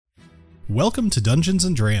Welcome to Dungeons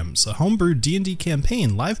 & Drams, a homebrewed D&D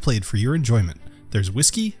campaign live played for your enjoyment. There's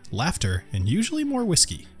whiskey, laughter, and usually more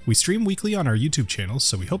whiskey. We stream weekly on our YouTube channels,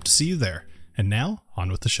 so we hope to see you there. And now,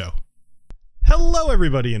 on with the show. Hello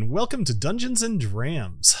everybody, and welcome to Dungeons &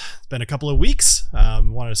 Drams. It's been a couple of weeks.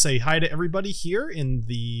 Want to say hi to everybody here in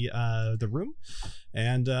the room.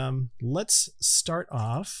 And let's start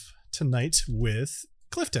off tonight with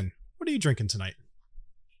Clifton. What are you drinking tonight?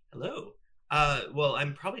 Hello. Well,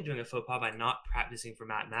 I'm probably doing a faux pas by not practicing for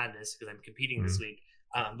Matt Madness because I'm competing this week.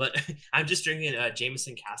 But I'm just drinking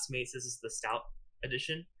Jameson Caskmates. This is the stout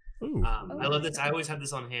edition. I love this. I always have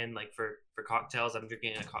this on hand, like for cocktails. I'm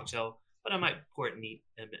drinking a cocktail, but I might pour it neat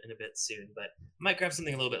in a bit soon. But I might grab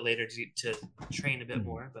something a little bit later to train a bit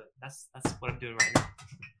more. But that's what I'm doing right now.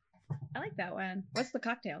 I like that one. What's the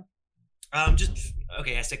cocktail? I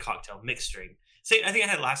said cocktail, mixed drink. I think I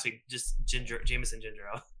had last week, just Jameson ginger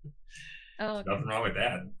ale. Oh, okay. Nothing wrong with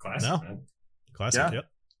that. Classic, man. Classic, Yep.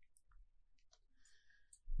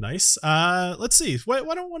 Nice. Let's see. Why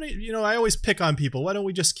don't want to? I always pick on people. Why don't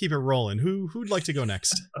we just keep it rolling? Who'd like to go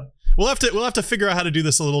next? We'll have to figure out how to do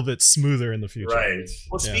this a little bit smoother in the future. Right.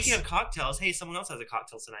 Well, speaking of cocktails, hey, someone else has a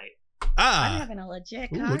cocktail tonight. I'm having a legit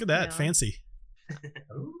cocktail. Look at that, fancy.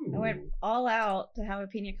 I went all out to have a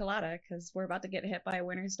pina colada because we're about to get hit by a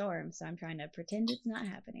winter storm, so I'm trying to pretend it's not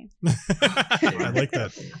happening. I like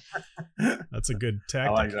that. That's a good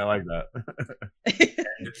tactic. I like that.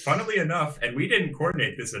 And funnily enough, and we didn't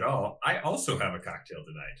coordinate this at all, I also have a cocktail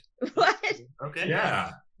tonight. What? Okay.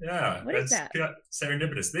 Yeah. What is that?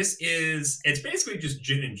 Serendipitous. It's basically just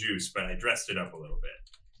gin and juice, but I dressed it up a little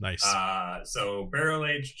bit. Nice. So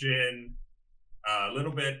barrel-aged gin, a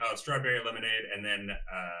little bit of strawberry lemonade, and then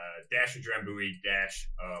a dash of Drambuie, dash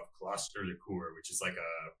of Kloster liqueur, which is like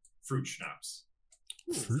a fruit schnapps.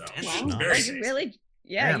 Fruit Wow. Very You really,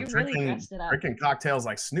 you really dressed it up. Freaking cocktails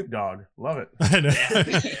like Snoop Dogg. Love it. I know.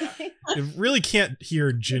 Yeah. You really can't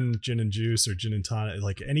hear gin and juice or gin and tonic,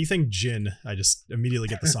 like anything gin. I just immediately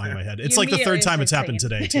get the song in my head. It's like the third time it's happened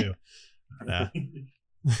today too. Yeah.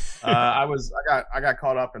 I got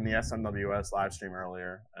caught up in the SMWS live stream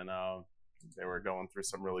earlier, and they were going through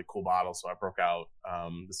some really cool bottles, so I broke out.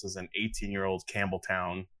 This is an 18-year-old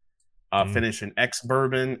Campbelltown, finished in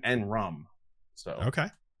ex-bourbon and rum. So Okay.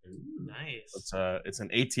 Ooh, nice. It's an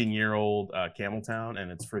 18-year-old Campbelltown,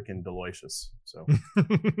 and it's freaking delicious. So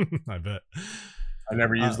I bet. I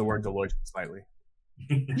never use the word delicious lightly.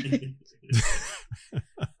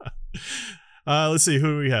 Let's see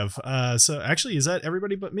who we have. So actually, is that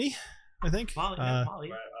everybody but me? I think. Molly.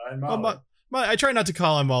 Molly. I try not to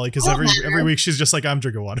call on Molly because every week she's just like, I'm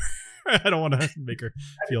drinking water. I don't want to make her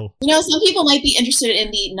feel. Some people might be interested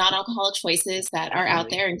in the non-alcoholic choices that are out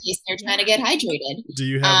there in case they're trying to get hydrated. Do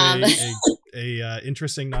you have a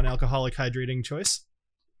interesting non-alcoholic hydrating choice?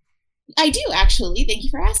 I do, actually. Thank you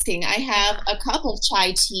for asking. I have a cup of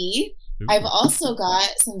chai tea. Ooh. I've also got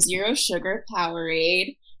some zero sugar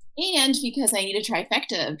Powerade. And because I need a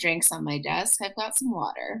trifecta of drinks on my desk, I've got some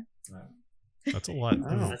water. That's a lot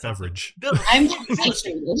of That's beverage. Bill, I'm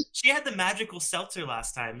hydrated. she had the magical seltzer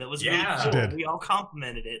last time. That was really Yeah. cool. She did. We all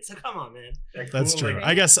complimented it. So come on, man. That's true.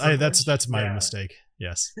 I guess that's my mistake.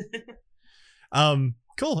 Yes.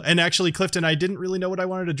 Cool. And actually, Clifton, I didn't really know what I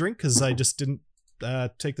wanted to drink because I just didn't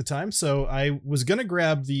take the time. So I was gonna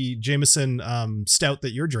grab the Jameson stout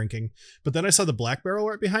that you're drinking, but then I saw the Black Barrel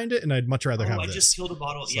right behind it, and I'd much rather have I this. just killed a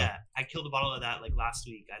bottle. So. Yeah, I killed a bottle of that like last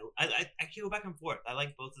week. I go back and forth. I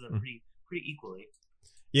like both of them pretty equally.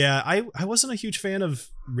 Yeah, I wasn't a huge fan of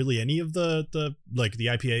really any of the like the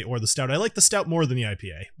IPA or the stout. I like the stout more than the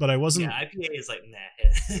IPA, but I wasn't. Yeah, IPA is like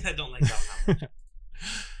nah. I don't like that one that much.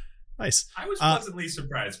 Nice. I was pleasantly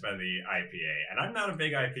surprised by the IPA, and I'm not a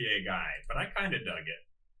big IPA guy, but I kind of dug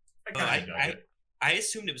it. I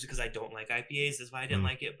assumed it was because I don't like IPAs. That's why I didn't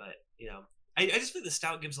like it. But I just think the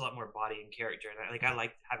stout gives a lot more body and character, and I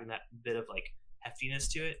like having that bit of like heftiness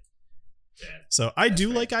to it. Yeah, so I do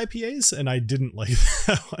like IPAs, and I didn't like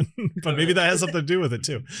that one, but maybe that has something to do with it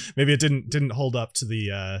too. Maybe it didn't hold up to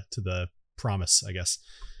the promise, I guess.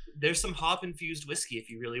 There's some hop infused whiskey if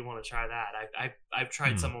you really want to try that. I've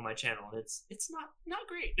tried some on my channel, and it's not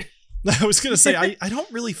great. I was gonna say I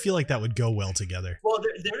don't really feel like that would go well together. Well,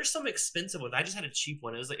 there's some expensive ones. I just had a cheap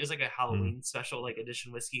one. It was like a Halloween special like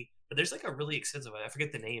edition whiskey, but there's like a really expensive one. I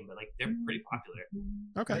forget the name, but like they're pretty popular.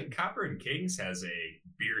 I Okay. think Copper and Kings has a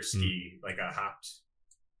beer ski, like a hopped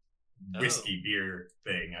whiskey beer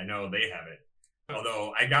thing. I know they have it.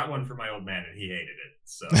 Although I got one for my old man and he hated it.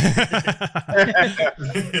 So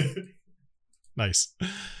Nice.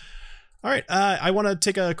 All right, I want to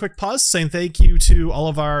take a quick pause saying thank you to all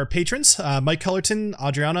of our patrons, Mike Cullerton,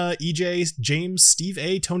 Adriana, EJ, James, Steve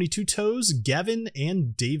A, Tony Two Toes, Gavin,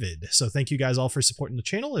 and David. So thank you guys all for supporting the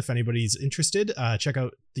channel. If anybody's interested, check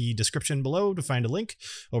out the description below to find a link.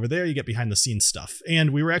 Over there, you get behind the scenes stuff.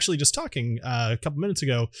 And we were actually just talking a couple minutes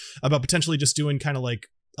ago about potentially just doing kind of like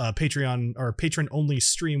Patreon or patron only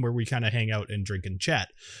stream where we kind of hang out and drink and chat,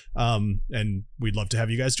 and we'd love to have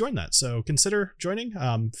you guys join that, so consider joining.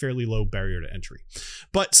 Fairly low barrier to entry.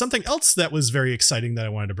 But something else that was very exciting that I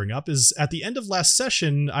wanted to bring up is at the end of last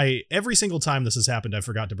session, every single time this has happened, I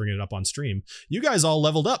forgot to bring it up on stream, you guys all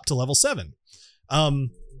leveled up to level 7.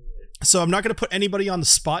 So I'm not going to put anybody on the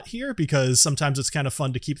spot here because sometimes it's kind of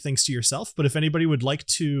fun to keep things to yourself, but if anybody would like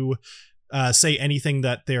to say anything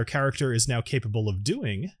that their character is now capable of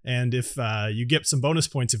doing, and if you get some bonus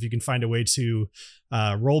points if you can find a way to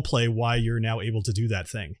role play why you're now able to do that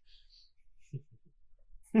thing.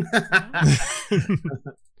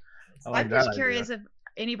 I'm just curious if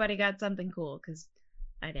anybody got something cool, because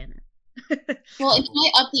I didn't. Well, if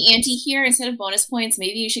I up the ante here, instead of bonus points,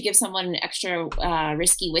 maybe you should give someone an extra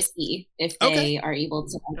risky whiskey if they are able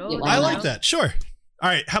to. I like that. Sure. All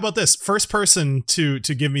right, how about this? First person to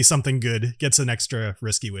give me something good gets an extra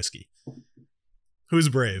risky whiskey. Who's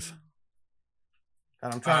brave?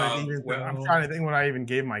 God, I'm trying to think what I even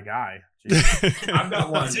gave my guy. I've got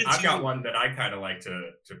one. I've got one that I kind of like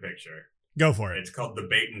to picture. Go for it. It's called the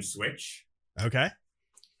bait and switch. Okay.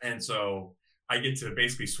 And so I get to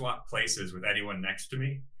basically swap places with anyone next to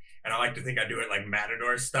me. And I like to think I do it like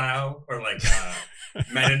Matador style, or like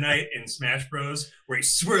Meta Knight in Smash Bros, where he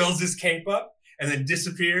swirls his cape up and then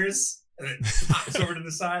disappears, and then pops over to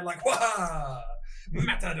the side like, wah,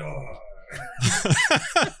 Matador.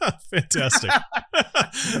 Fantastic.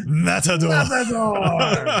 Matador.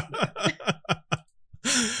 Matador.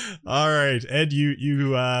 All right, Ed,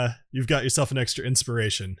 you've got yourself an extra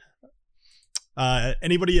inspiration.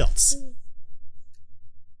 Anybody else?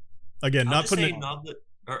 Again, not putting it...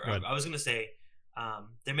 I was going to say,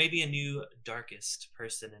 there may be a new darkest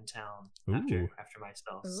person in town after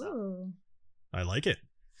myself. So. I like it.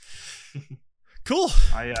 Cool.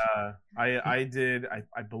 I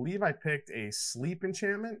believe I picked a sleep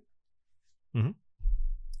enchantment. Mm-hmm.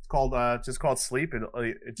 It's called just called sleep.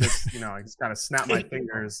 It just I just kind of snap my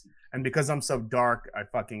fingers, and because I'm so dark, I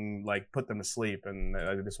fucking like put them to sleep, and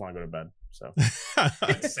I just want to go to bed. So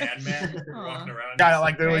like Sandman walking around. Yeah,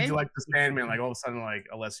 like they would do like the Sandman. Like all of a sudden, like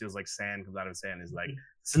Alessio's like sand comes out of sand. Is like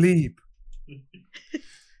sleep.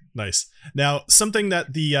 Nice. Now, something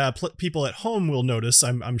that the people at home will notice,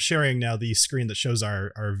 I'm sharing now the screen that shows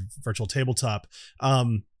our virtual tabletop.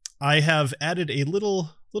 I have added a little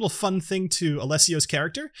fun thing to Alessio's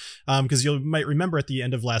character, because you might remember at the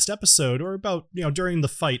end of last episode, or about during the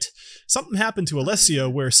fight, something happened to Alessio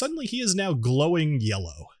where suddenly he is now glowing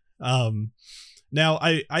yellow. Now,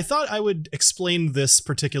 I thought I would explain this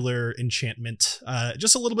particular enchantment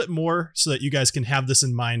just a little bit more so that you guys can have this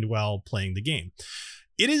in mind while playing the game.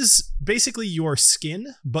 It is basically your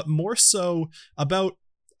skin, but more so about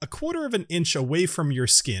a quarter of an inch away from your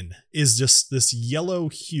skin is just this yellow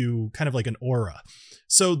hue, kind of like an aura.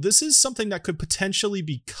 So this is something that could potentially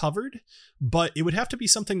be covered, but it would have to be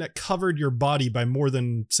something that covered your body by more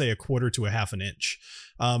than, say, a quarter to a half an inch.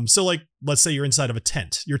 So like, let's say you're inside of a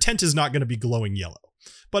tent. Your tent is not going to be glowing yellow.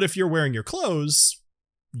 But if you're wearing your clothes,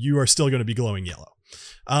 you are still going to be glowing yellow.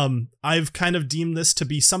 I've kind of deemed this to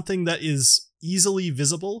be something that is easily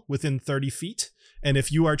visible within 30 feet. And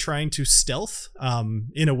if you are trying to stealth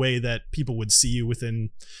in a way that people would see you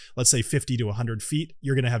within, let's say, 50 to 100 feet,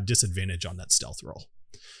 you're going to have disadvantage on that stealth roll.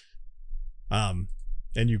 And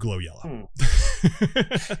you glow yellow.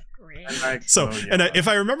 Great. So, and if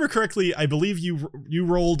I remember correctly, I believe you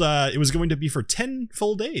rolled, it was going to be for 10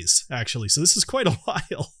 full days, actually. So this is quite a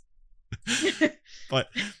while. But,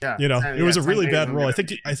 it was a really bad roll. I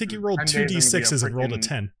think you rolled 2 d6s and rolled a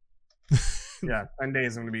 10. Yeah, 10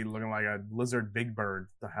 days I'm going to be looking like a lizard big bird.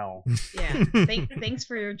 The hell. Yeah, thanks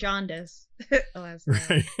for your jaundice. Last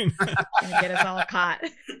night. Right. Gonna get us all caught.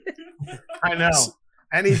 I know.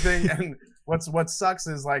 Anything, and what sucks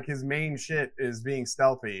is like his main shit is being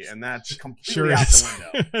stealthy, and that's completely out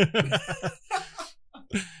the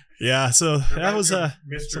window. Yeah, so that was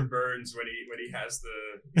Mr. Burns when he has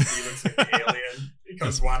he looks like the alien. He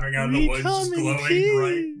comes wandering out of the woods, just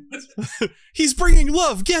glowing bright. He's bringing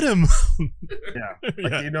love. Get him. Yeah,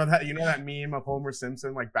 like, you know that meme of Homer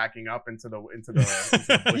Simpson like backing up into the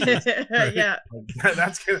bushes. Yeah,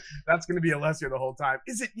 that's gonna be Alessio the whole time.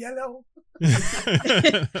 Is it yellow?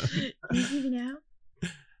 You know.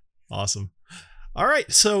 Awesome. All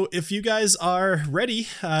right, so if you guys are ready,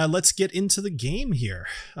 let's get into the game here.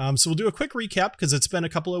 So we'll do a quick recap because it's been a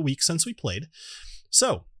couple of weeks since we played.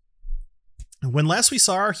 So, when last we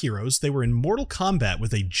saw our heroes, they were in mortal combat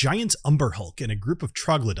with a giant Umber Hulk and a group of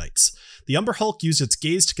troglodytes. The Umber Hulk used its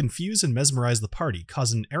gaze to confuse and mesmerize the party,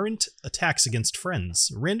 causing errant attacks against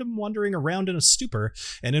friends, random wandering around in a stupor,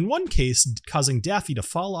 and in one case, causing Daffy to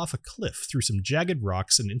fall off a cliff through some jagged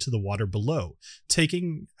rocks and into the water below,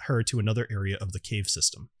 taking her to another area of the cave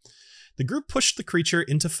system. The group pushed the creature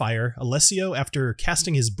into fire. Alessio, after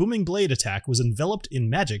casting his booming blade attack, was enveloped in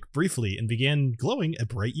magic briefly and began glowing a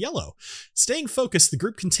bright yellow. Staying focused, the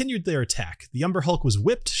group continued their attack. The Umber Hulk was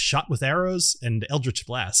whipped, shot with arrows and eldritch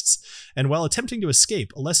blasts, and while attempting to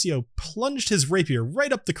escape, Alessio plunged his rapier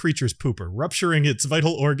right up the creature's pooper, rupturing its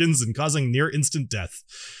vital organs and causing near-instant death.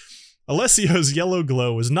 Alessio's yellow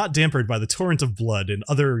glow was not dampened by the torrent of blood and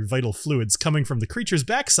other vital fluids coming from the creature's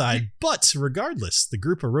backside, but regardless, the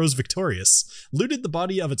group arose victorious, looted the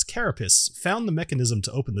body of its carapace, found the mechanism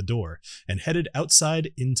to open the door, and headed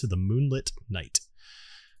outside into the moonlit night.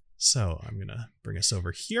 So, I'm gonna bring us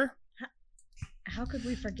over here. How could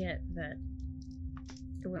we forget that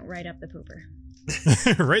it went right up the pooper?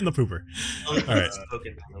 Right in the pooper. All right.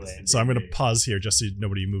 Spoken, by the way. So I'm going to pause here just so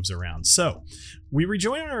nobody moves around. So we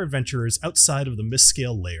rejoin our adventurers outside of the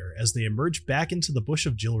Mistscale lair as they emerge back into the bush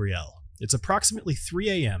of Jilriel. It's approximately 3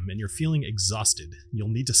 a.m. and you're feeling exhausted. You'll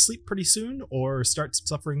need to sleep pretty soon or start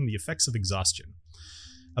suffering the effects of exhaustion.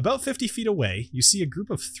 About 50 feet away, you see a group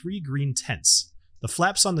of 3 green tents. The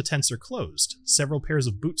flaps on the tents are closed. Several pairs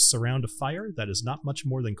of boots surround a fire that is not much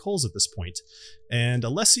more than coals at this point, and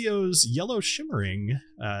Alessio's yellow shimmering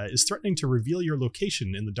is threatening to reveal your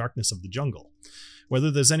location in the darkness of the jungle.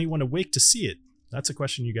 Whether there's anyone awake to see it, that's a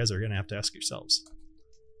question you guys are going to have to ask yourselves.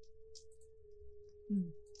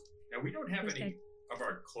 Now, we don't have any of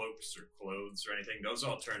our cloaks or clothes or anything. Those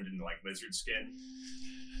all turned into like lizard skin.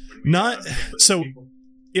 Not so.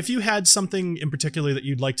 If you had something in particular that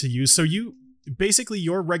you'd like to use, so you basically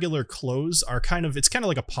your regular clothes are it's kind of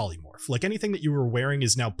like a polymorph. Like anything that you were wearing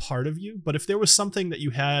is now part of you. But if there was something that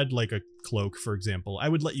you had, like a cloak, for example, I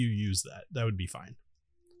would let you use that. That would be fine.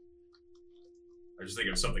 I just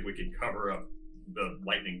think of something we could cover up the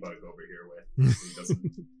lightning bug over here with. So he doesn't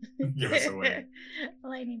give us away.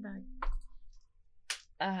 Lightning bug.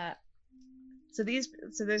 So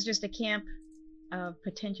there's just a camp of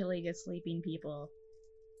potentially just sleeping people.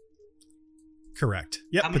 Correct.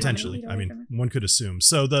 Yep, potentially. I mean, from one could assume.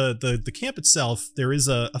 So the camp itself, there is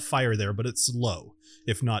a fire there, but it's low,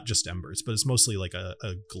 if not just embers, but it's mostly like a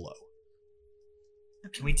glow.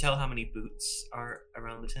 Can we tell how many boots are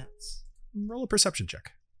around the tents? Roll a perception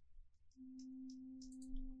check.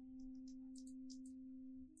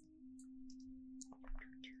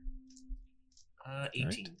 Uh, 18.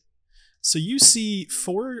 Right. So you see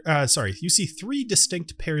 3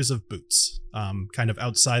 distinct pairs of boots, kind of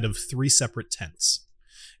outside of 3 separate tents.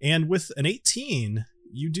 And with an 18,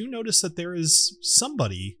 you do notice that there is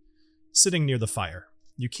somebody sitting near the fire.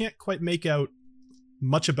 You can't quite make out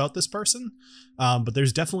much about this person, but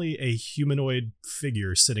there's definitely a humanoid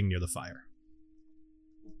figure sitting near the fire.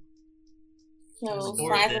 So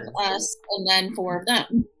 5 of us and then 4 of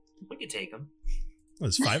them. We could take them. Well,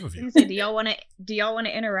 there's 5 of you. So do y'all want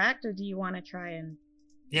to interact, or do you want to try and?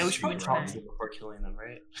 Yeah, we should probably talk to them before killing them,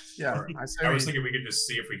 right? Yeah, I was thinking we could just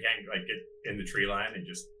see if we can like get in the tree line and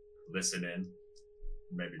just listen in.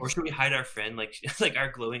 Maybe. Or should we hide our friend, like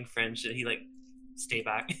our glowing friend? Should he like stay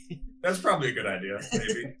back? That's probably a good idea.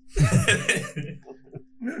 Maybe.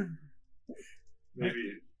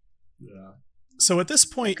 Maybe. Yeah. So at this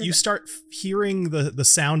point, you start hearing the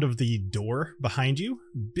sound of the door behind you.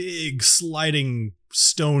 Big sliding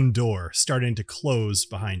stone door starting to close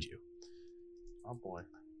behind you. Oh boy.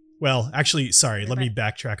 Well, actually, sorry, let me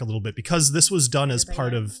backtrack a little bit. Because this was done as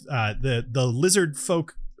part of the lizard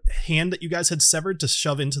folk hand that you guys had severed to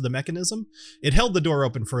shove into the mechanism, it held the door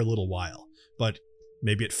open for a little while. But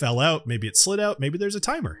maybe it fell out, maybe it slid out, maybe there's a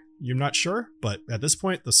timer. You're not sure, but at this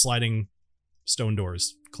point, the sliding stone door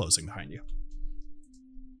is closing behind you.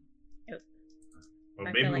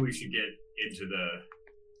 Well, maybe we should get into the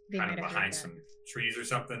kind of behind some trees or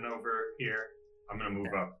something over here. I'm gonna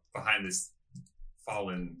move up behind this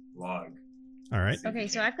fallen log. All right. Okay,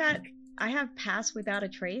 so I have Pass Without a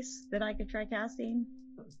Trace that I could try casting.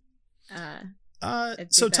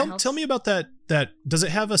 So tell me about that. Does it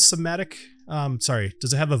have a somatic?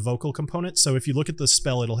 Does it have a vocal component? So if you look at the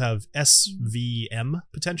spell, it'll have SVM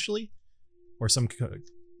potentially, or some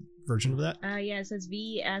version of that. Yeah, it says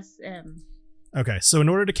VSM. Okay, so in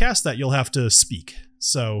order to cast that, you'll have to speak.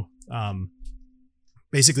 So,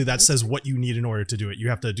 Basically, that says what you need in order to do it. You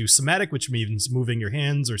have to do somatic, which means moving your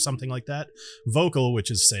hands or something like that. Vocal,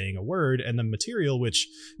 which is saying a word. And then material, which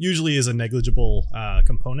usually is a negligible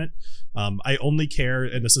component. I only care,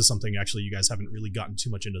 and this is something actually you guys haven't really gotten too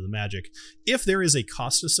much into the magic, if there is a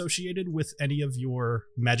cost associated with any of your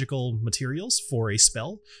magical materials for a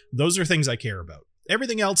spell, those are things I care about.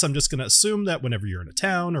 Everything else, I'm just going to assume that whenever you're in a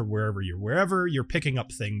town or wherever you're picking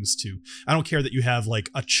up things to. I don't care that you have like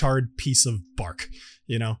a charred piece of bark,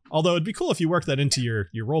 you know? Although it'd be cool if you work that into your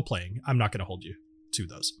role playing. I'm not going to hold you to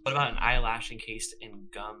those. What about an eyelash encased in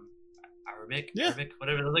gum? Arabic? Yeah. Arabic?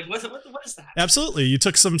 Whatever. Like, what is that? Absolutely. You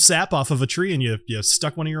took some sap off of a tree and you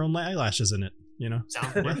stuck one of your own eyelashes in it, you know?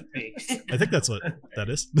 Sounds good to me. I think that's what that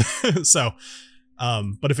is. So,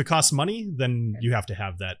 but if it costs money, then you have to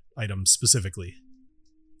have that item specifically.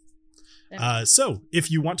 So if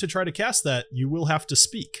you want to try to cast that, you will have to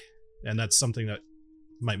speak, and that's something that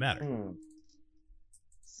might matter.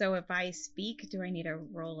 So if I speak, do I need to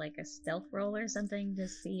roll like a stealth roll or something to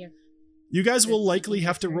see if... You guys will likely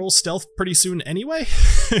have to roll stealth pretty soon anyway,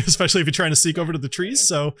 especially if you're trying to sneak over to the trees,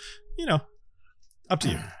 so, you know, up to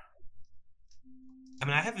you. I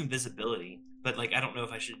mean, I have invisibility, but, like, I don't know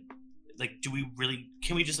if I should... Like,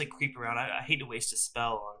 can we just, like, creep around? I hate to waste a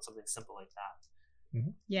spell on something simple like that.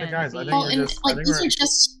 Yeah, Hey guys, I think Well, we're and just. like these are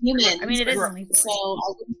just humans. I mean, it is only four.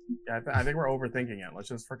 So I think we're overthinking it. Let's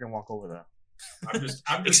just freaking walk over there. I'm just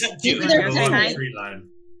Except you. Either Go way. on the Hi. tree line.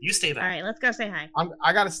 You stay All back. right, let's go say hi.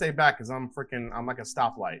 I gotta stay back because I'm like a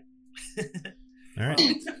stoplight. All right.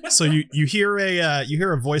 So you hear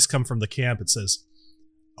a voice come from the camp. It says,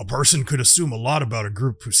 "A person could assume a lot about a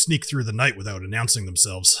group who sneak through the night without announcing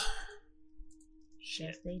themselves."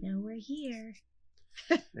 Guess they know we're here.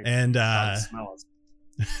 And Smell us.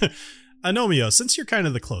 Anomio, since you're kind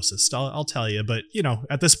of the closest, I'll tell you, but you know,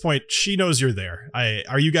 at this point, she knows you're there.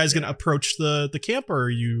 Are you guys going to approach the camp,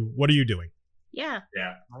 or what are you doing? Yeah.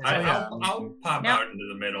 Yeah, yeah. I'll pop No. out into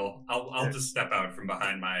the middle. I'll just step out from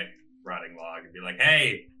behind my rotting log and be like,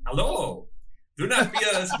 "Hey, hello! Do not be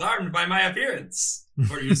alarmed by my appearance,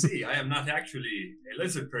 for you see, I am not actually a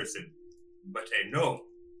lizard person, but a gnome.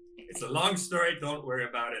 It's a long story. Don't worry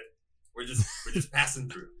about it. We're just passing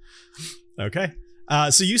through." Okay.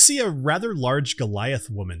 So you see a rather large Goliath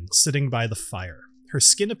woman sitting by the fire. Her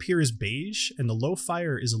skin appears beige, and the low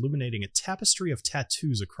fire is illuminating a tapestry of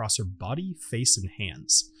tattoos across her body, face, and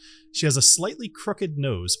hands. She has a slightly crooked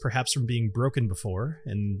nose, perhaps from being broken before,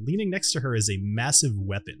 and leaning next to her is a massive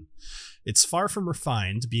weapon. It's far from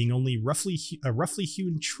refined, being only a roughly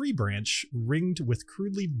hewn tree branch ringed with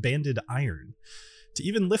crudely banded iron. To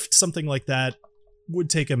even lift something like that would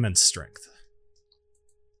take immense strength.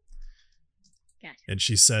 Gotcha. And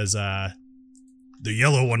she says, "The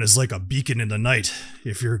yellow one is like a beacon in the night.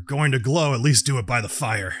 If you're going to glow, at least do it by the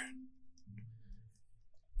fire."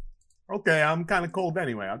 Okay, I'm kind of cold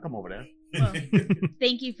anyway. I'll come over there. Well,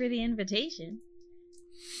 thank you for the invitation.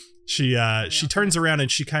 She turns around and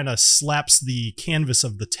she kind of slaps the canvas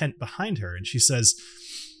of the tent behind her, and she says,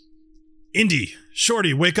 "Indy,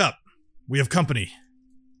 Shorty, wake up. We have company."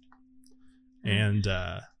 And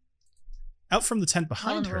out from the tent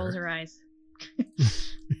behind Helen rolls her. her eyes.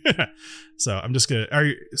 So I'm just gonna.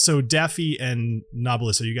 So Daffy and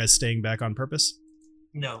Nobilis, are you guys staying back on purpose?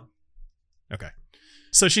 No. Okay.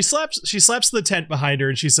 So she slaps the tent behind her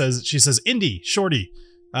and she says, "Indy, Shorty,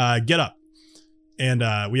 get up." And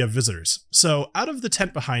we have visitors. So out of the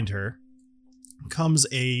tent behind her comes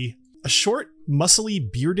a short, muscly,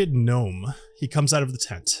 bearded gnome. He comes out of the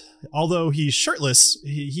tent. Although he's shirtless,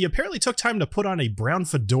 he apparently took time to put on a brown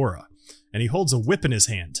fedora, and he holds a whip in his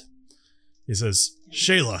hand. He says,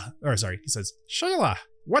 "Shayla,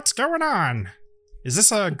 what's going on? Is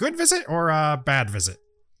this a good visit or a bad visit?"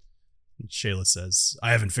 And Shayla says,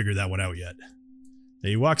 "I haven't figured that one out yet." Then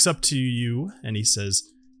he walks up to you and he says,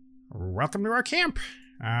 "Welcome to our camp.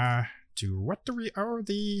 To what do we owe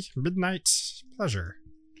the midnight pleasure?"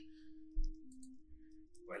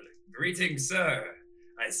 Well, greetings, sir.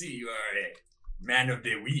 I see you are a man of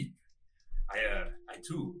the weep. I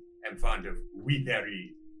too am fond of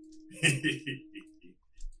weepery.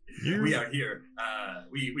 We are here.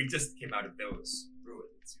 We just came out of those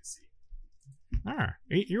ruins, you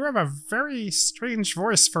see. You have a very strange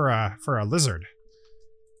voice for a lizard.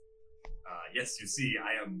 Yes, you see,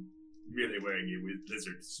 I am merely wearing a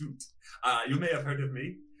lizard suit. You may have heard of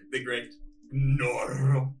me, the great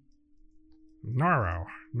Noro. Noro.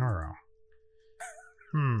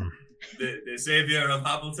 The savior of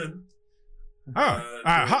Hobbleton.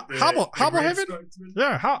 Hobblehaven?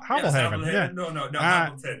 Yeah, Hobblehaven. Yes, Yeah. No,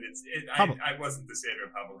 Hobbleton. I wasn't the savior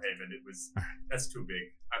of Hobblehaven. That's too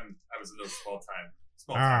big. I was a little small time.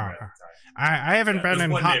 Small town. I haven't been just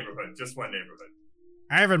in one neighborhood. Just one neighborhood.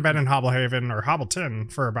 I haven't been in Hobblehaven or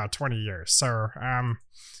Hobbleton for about 20 years. So,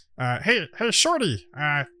 hey, Shorty,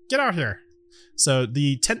 get out here. So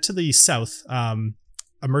the tent to the south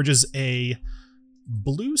emerges a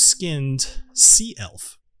blue-skinned sea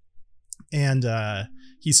elf. And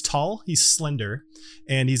he's tall, he's slender,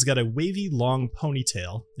 and he's got a wavy, long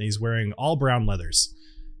ponytail, and he's wearing all brown leathers.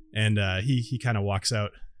 And he kind of walks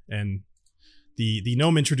out, and the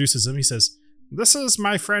gnome introduces him. He says, "This is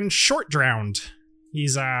my friend Short Drowned.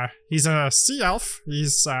 He's a sea elf.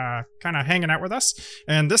 He's kind of hanging out with us.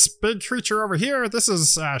 And this big creature over here, this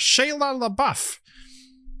is Shayla LaBeouf.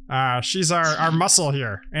 She's our muscle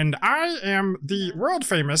here. And I am the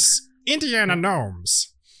world-famous Indiana Gnomes."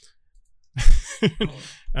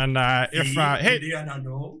 And hey, Indiana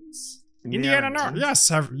Gnomes? Indiana Gnomes,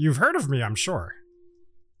 yes, you've heard of me, I'm sure.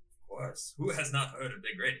 Of course. Who has not heard of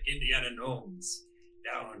the great Indiana Gnomes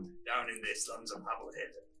down in the slums of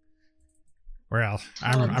Hobblehaven? Well,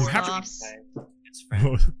 Talon I'm happy. scoffs. It's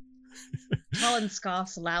friend. Talon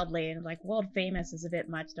scoffs loudly and like, world famous is a bit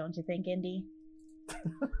much, don't you think, Indy?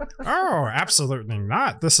 Oh, absolutely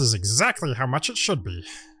not. This is exactly how much it should be.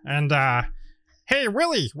 And hey,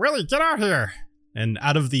 Willie, get out here. And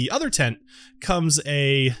out of the other tent comes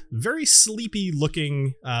a very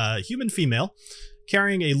sleepy-looking human female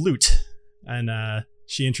carrying a lute. And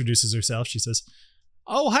she introduces herself. She says,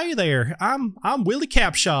 "Oh, hi there. I'm Willie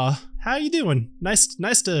Capshaw. How you doing? Nice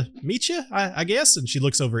to meet you, I guess." And she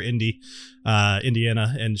looks over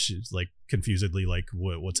Indiana, and she's like confusedly like,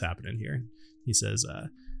 "What's happening here?" He says,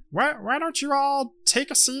 Why don't you all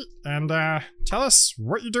take a seat and tell us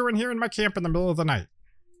what you're doing here in my camp in the middle of the night?"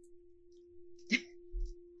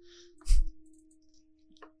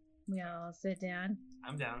 We all sit down.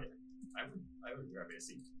 I'm down. I would grab a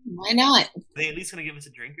seat. Why not? Are they at least gonna give us a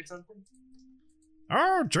drink or something?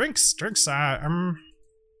 Oh, drinks.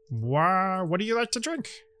 What do you like to drink?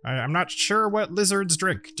 I'm not sure what lizards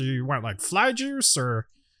drink. Do you want like fly juice or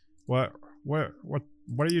what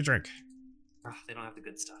do you drink? Oh, they don't have the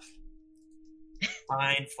good stuff.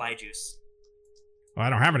 Fine, fly juice. Well, I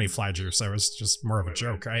don't have any fly juice. That was just more of a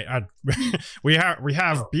joke. We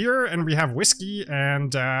have beer and we have whiskey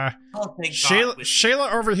and Oh, thank Shayla, God.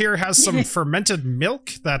 Shayla over here has some fermented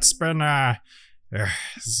milk that's been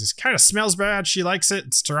this kind of smells bad. She likes it.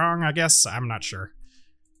 It's strong, I guess. I'm not sure.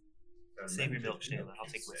 Save your milk, Shayla. I'll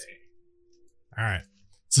take whiskey. All right.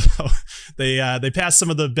 So they pass some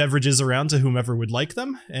of the beverages around to whomever would like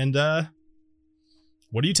them. And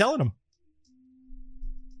what are you telling them?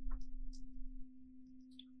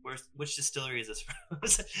 Which distillery is this from?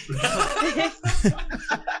 Is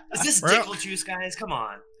this Well, Dickle juice, guys? Come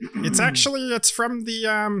on. It's from the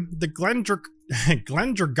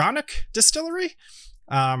Glendragonic distillery,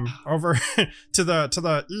 over to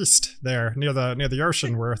the east there near the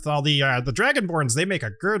ocean, where with all the Dragonborns, they make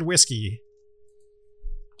a good whiskey.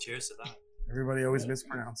 Cheers to that. Everybody always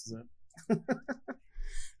mispronounces it.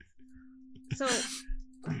 So,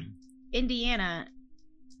 Indiana,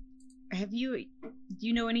 do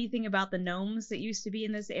you know anything about the gnomes that used to be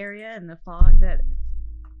in this area and the fog that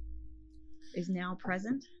is now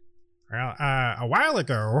present? Well, a while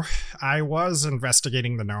ago, I was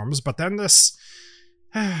investigating the gnomes, but then this,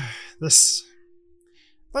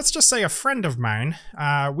 let's just say a friend of mine,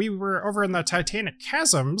 we were over in the Titanic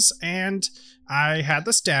Chasms, and I had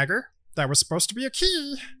this dagger that was supposed to be a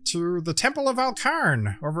key to the Temple of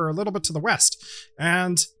Alcarn over a little bit to the west,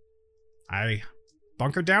 and I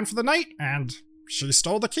bunkered down for the night, and she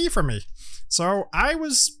stole the key from me. So I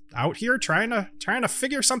was out here trying to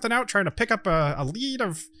figure something out, trying to pick up a lead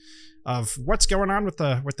of what's going on with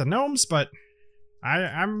the gnomes, but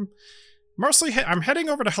I'm heading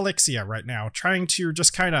over to Helixia right now, trying to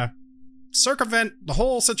just kind of circumvent the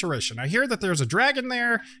whole situation. I hear that there's a dragon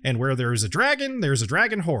there, and where there's a dragon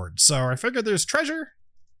horde. So I figured there's treasure.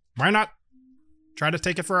 Why not try to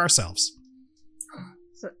take it for ourselves?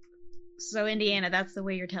 So Indiana, that's the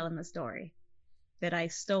way you're telling the story. That I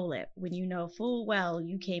stole it when you know full well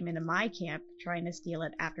you came into my camp trying to steal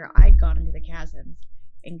it after I'd gone into the chasms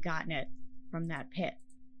and gotten it from that pit.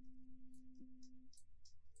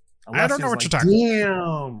 I don't know what you're talking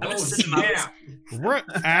Damn. What?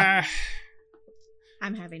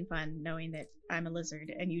 I'm having fun knowing that I'm a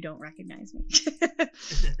lizard and you don't recognize me.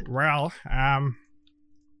 Well,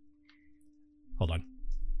 hold on.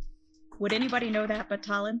 Would anybody know that but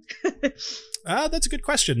Talon? That's a good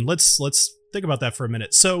question. Let's think about that for a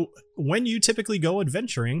minute. So, when you typically go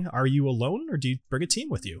adventuring, are you alone or do you bring a team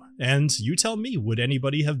with you? And you tell me, would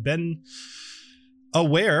anybody have been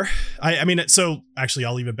aware? I mean, so actually,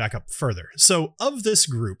 I'll even back up further. So, of this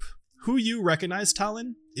group, who you recognize,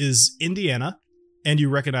 Talon, is Indiana, and you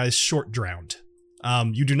recognize Short Drowned.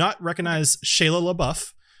 You do not recognize Shayla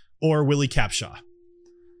LaBeouf or Willie Capshaw.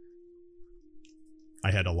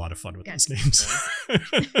 I had a lot of fun with these names. Yeah,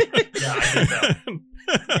 I did that.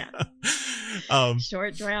 Yeah.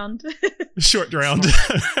 Short Drowned. Short Drowned.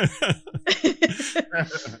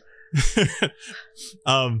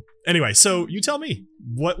 Anyway, so you tell me,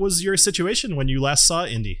 what was your situation when you last saw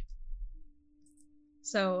Indy?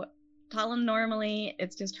 So, Talon, normally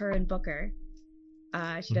it's just her and Booker.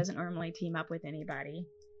 She doesn't normally team up with anybody.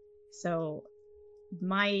 So,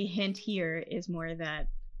 my hint here is more that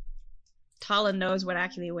Talon knows what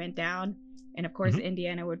actually went down. And of course,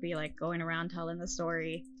 Indiana would be like going around telling the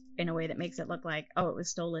story in a way that makes it look like, oh, it was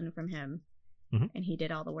stolen from him. And he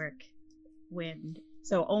did all the work.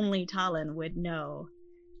 So only Talon would know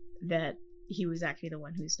that he was actually the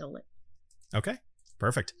one who stole it. Okay,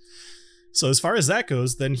 perfect. So as far as that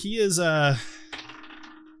goes, then he is Ooh.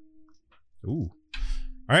 All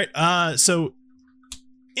right. So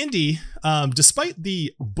Indy, despite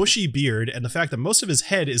the bushy beard and the fact that most of his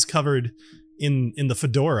head is covered in the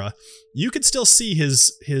fedora, you could still see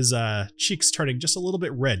his cheeks turning just a little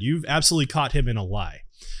bit red. You've absolutely caught him in a lie.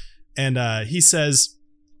 And he says,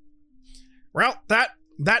 "Well, that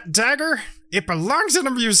dagger, it belongs in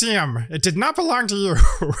a museum. It did not belong to you."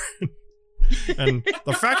 And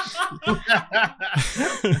the fact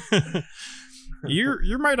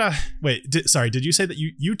you might wait. Did you say that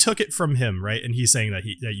you took it from him, right? And he's saying that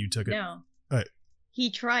you took it. No. He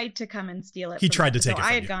tried to come and steal it. He tried to take it from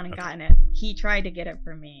I had you. gone and gotten it. He tried to get it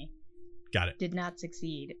from me. Got it. Did not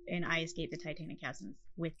succeed, and I escaped the Titanic chasms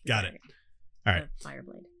with the Got it. All right.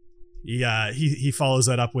 Fireblade. He follows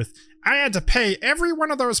that up with, "I had to pay every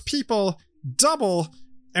one of those people double,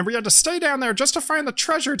 and we had to stay down there just to find the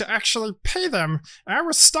treasure to actually pay them. And I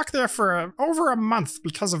was stuck there for over a month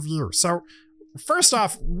because of you. So, first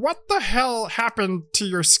off, what the hell happened to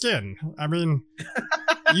your skin? I mean,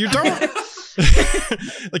 you don't..."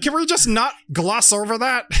 Like, can we just not gloss over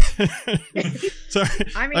that? So,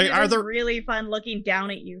 I mean, like, it was really fun looking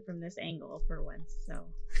down at you from this angle for once. So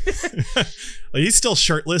like, he's still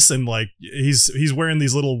shirtless and like he's wearing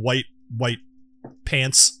these little white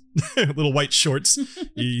pants, little white shorts.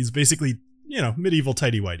 He's basically, medieval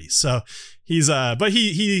tighty whities. So he's but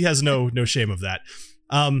he has no shame of that.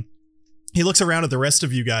 He looks around at the rest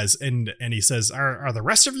of you guys and he says, are the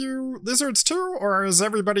rest of you lizards too? Or is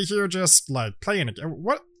everybody here just like playing it?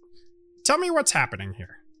 What? Tell me what's happening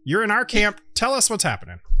here. You're in our camp. Tell us what's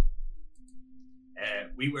happening.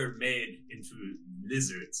 We were made into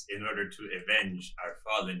lizards in order to avenge our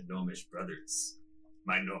fallen gnomish brothers.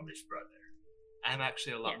 My gnomish brother. I'm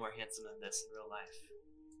actually a lot more handsome than this in real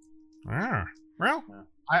life. Well,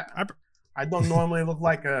 I don't normally look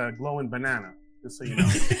like a glowing banana. Just so you know.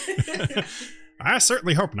 I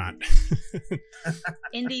certainly hope not.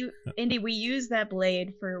 Indy, we used that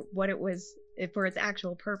blade for what it was, for its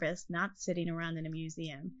actual purpose, not sitting around in a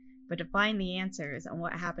museum, but to find the answers on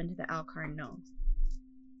what happened to the Alcarn gnomes.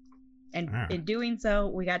 And in doing so,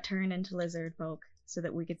 we got turned into lizard folk so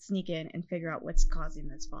that we could sneak in and figure out what's causing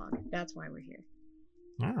this fog. That's why we're here.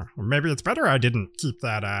 Well, maybe it's better I didn't keep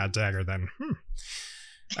that dagger then.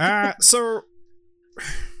 So,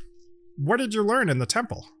 what did you learn in the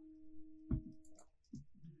temple?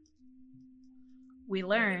 We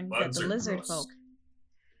learned that the lizard folk...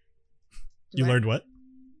 You learned what?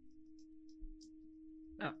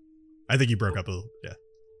 Oh. I think you broke up a little, yeah.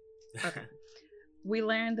 Okay. We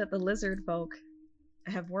learned that the lizard folk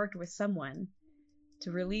have worked with someone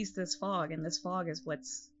to release this fog, and this fog is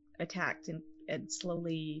what's attacked and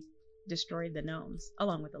slowly destroyed the gnomes,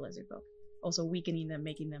 along with the lizard folk. Also weakening them,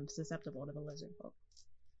 making them susceptible to the lizard folk.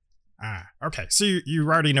 Okay. So you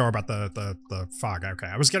already know about the fog. Okay.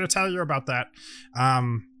 I was going to tell you about that. I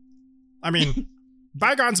mean,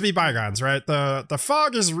 bygones be bygones, right? The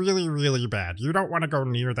fog is really, really bad. You don't want to go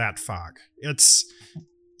near that fog.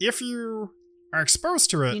 If you are exposed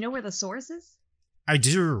to it... You know where the source is? I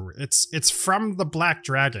do. It's from the Black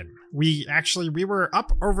Dragon. We're actually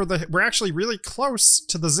really close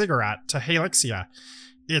to the ziggurat, to Helixia.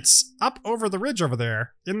 It's up over the ridge over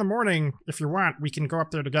there. In the morning, if you want, we can go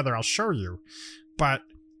up there together. I'll show you. But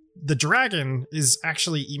the dragon is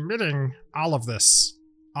actually emitting all of this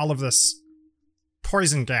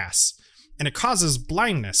poison gas, and it causes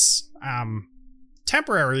blindness.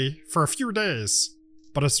 Temporary for a few days,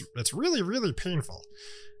 but it's really, really painful.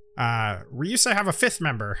 We used to have a fifth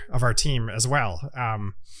member of our team as well.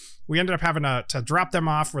 We ended up having to drop them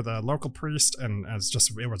off with a local priest, and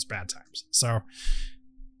it was bad times. So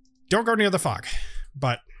don't go near the fog.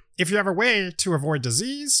 But if you have a way to avoid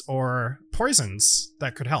disease or poisons,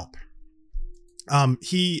 that could help.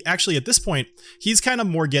 He actually, at this point, he's kind of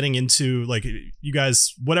more getting into, like, you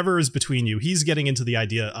guys, whatever is between you, he's getting into the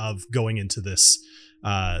idea of going into this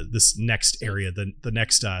this next area, the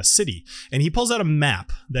next city. And he pulls out a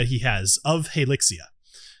map that he has of Helixia.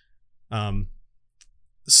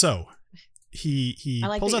 So he I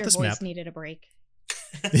like pulls that out your this voice map. needed a break.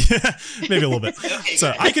 Yeah, maybe a little bit. Okay,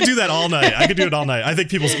 So good. I could do that all night. I could do it all night. I think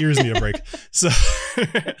people's ears need a break. So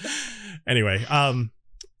anyway,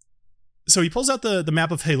 so he pulls out the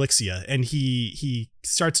map of Helixia, and he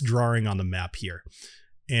starts drawing on the map here,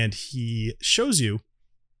 and he shows you.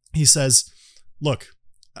 He says, "Look,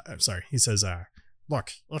 I'm sorry." He says,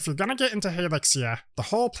 "Look, if you're gonna get into Helixia, the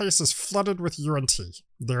whole place is flooded with UNT.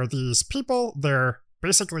 There are these people. They're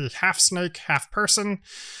basically half snake, half person.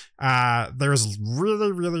 There's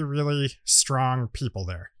really, really, really strong people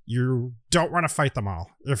there. You don't want to fight them all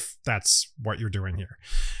if that's what you're doing here.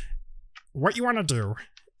 What you want to do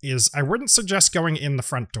is, I wouldn't suggest going in the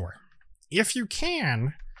front door. If you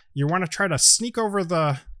can, you want to try to sneak over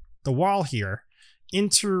the wall here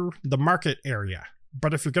into the market area.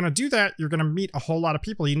 But if you're going to do that, you're going to meet a whole lot of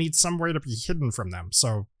people. You need some way to be hidden from them.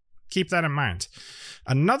 So keep that in mind.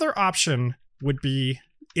 Another option would be,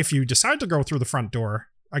 if you decide to go through the front door,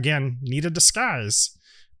 again, need a disguise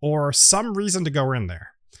or some reason to go in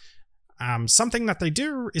there. Something that they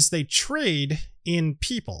do is they trade in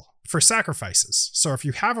people for sacrifices. So if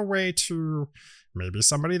you have a way to, maybe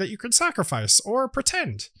somebody that you could sacrifice or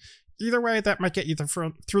pretend, either way, that might get you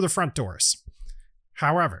through the front doors.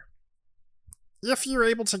 However, if you're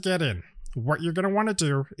able to get in, what you're going to want to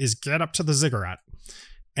do is get up to the ziggurat.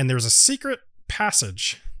 And there's a secret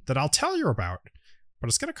passage that I'll tell you about, but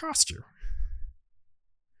it's going to cost you.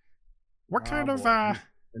 What kind of, I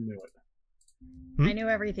knew it. I knew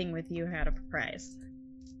everything with you had a price.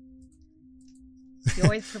 You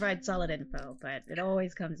always provide solid info, but it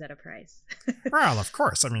always comes at a price. Well, of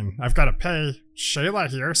course. I mean, I've got to pay Shayla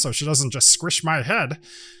here so she doesn't just squish my head.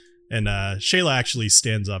 And Shayla actually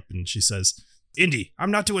stands up and she says, "Indy,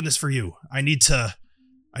 I'm not doing this for you. I need to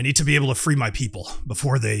be able to free my people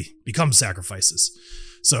before they become sacrifices."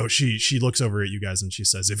 So she looks over at you guys and she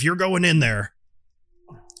says, "If you're going in there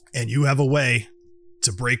and you have a way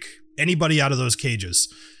to break anybody out of those cages,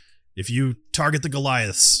 if you target the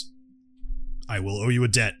Goliaths, I will owe you a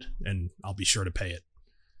debt and I'll be sure to pay it."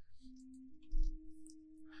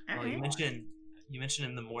 Well, you mentioned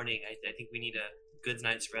in the morning. I think we need a good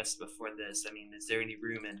night's rest before this. I mean, is there any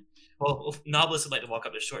room in? Well, Novelist would like to walk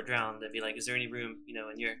up to Short Drown and be like, "Is there any room,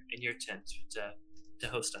 in your tent to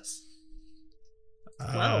host us?"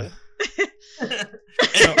 Whoa.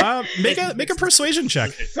 So, make a persuasion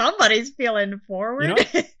check. Somebody's feeling forward. You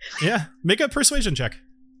know? Yeah, make a persuasion check.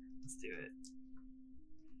 Let's do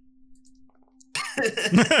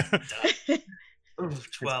it. Ooh,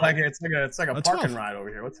 12. It's like a A parking 12. ride over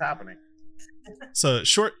here. What's happening? So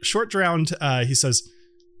short drowned. He says,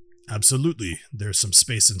 "Absolutely, there's some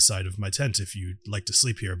space inside of my tent if you'd like to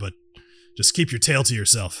sleep here, but just keep your tail to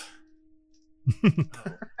yourself."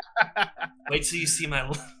 Wait till you see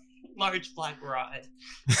my large black rod.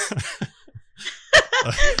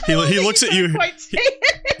 He looks at you. Quite say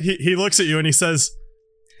it. He looks at you and he says,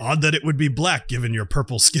 "Odd that it would be black given your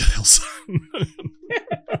purple scales."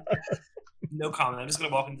 No comment. I'm just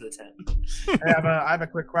gonna walk into the tent. I have a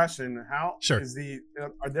quick question. How Sure. is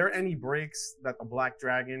are there any breaks that the black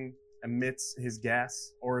dragon emits his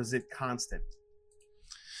gas, or is it constant?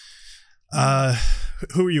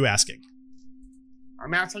 Who are you asking?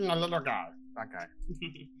 I'm asking a little guy. That guy.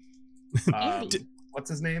 Indy. What's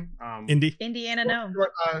his name? Indy. Indiana Gnome.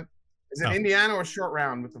 Is it Oh. Indiana or Short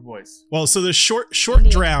Round with the voice? Well, so the short Indy.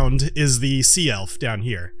 drowned is the sea elf down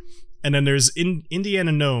here, and then there's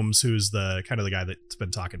Indiana Gnomes, who's the kind of the guy that's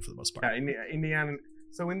been talking for the most part. Yeah, Indiana.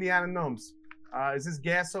 So Indiana Gnomes. Is this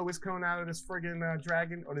gas always coming out of this friggin'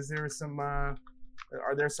 dragon, or is there some? Are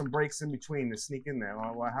there some breaks in between to sneak in there?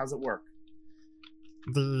 Or how's it work?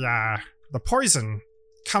 The poison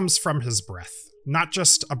comes from his breath. Not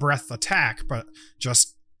just a breath attack, but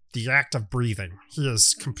just the act of breathing. He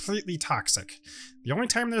is completely toxic. The only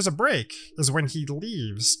time there's a break is when he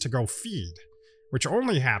leaves to go feed, which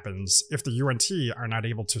only happens if the UNT are not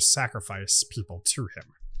able to sacrifice people to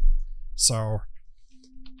him. So,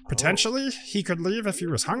 potentially, he could leave if he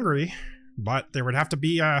was hungry, but there would have to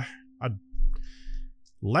be a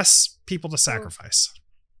less people to sacrifice.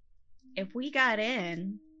 If we got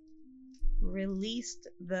in, released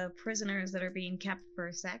the prisoners that are being kept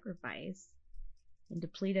for sacrifice, and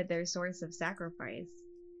depleted their source of sacrifice,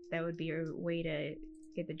 that would be a way to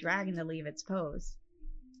get the dragon to leave its pose.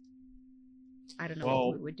 I don't know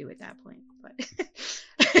what we would do at that point, but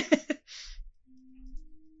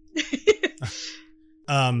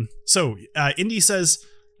So Indy says,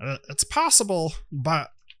 it's possible, but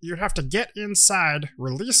you'd have to get inside,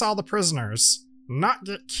 release all the prisoners, not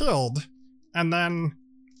get killed, and then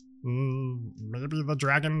maybe the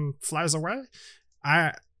dragon flies away.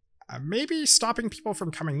 Maybe stopping people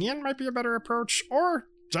from coming in might be a better approach, or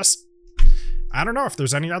just, I don't know if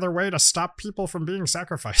there's any other way to stop people from being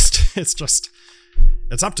sacrificed. It's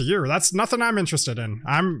up to you. That's nothing I'm interested in.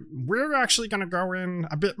 We're actually going to go in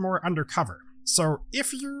a bit more undercover. So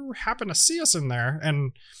if you happen to see us in there,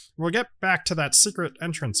 and we'll get back to that secret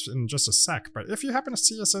entrance in just a sec, but if you happen to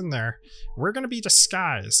see us in there, we're going to be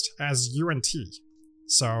disguised as UNT.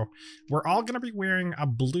 So we're all going to be wearing a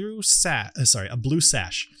blue sash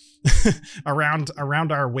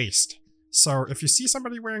around our waist. So if you see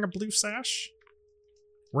somebody wearing a blue sash,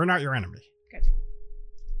 we're not your enemy. Gotcha.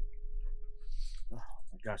 Oh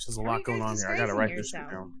my gosh, there's a lot going on here. I gotta write this shit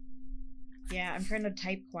down. Yeah, I'm trying to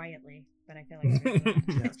type quietly, but I feel like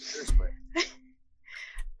Yeah, seriously.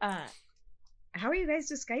 how are you guys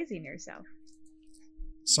disguising yourself?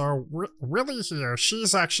 So Willie here,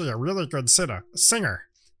 she's actually a really good singer.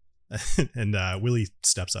 And Willie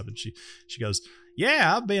steps up and she goes,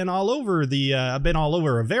 "Yeah, I've been all over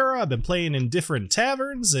Avera. I've been playing in different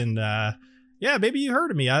taverns, and yeah, maybe you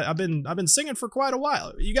heard of me. I've been singing for quite a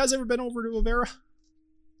while. You guys ever been over to Avera?"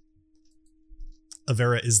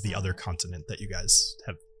 Avera is the other continent that you guys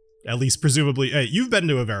have, at least presumably. You've been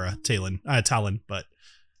to Avera, Talon, but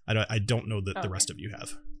I don't know that the rest of you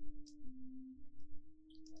have.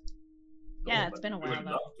 Yeah, it's been a while. We would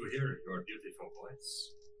love to hear your beautiful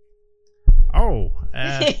voice. Oh,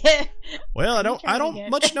 well, I don't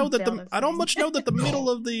much know that the middle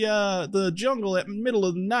of the jungle at middle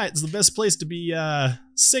of the night is the best place to be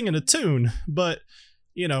singing a tune. But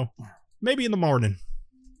maybe in the morning.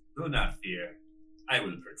 Do not fear. I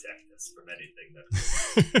will protect us from anything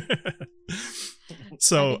that.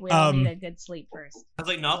 So I think we all need a good sleep first. I was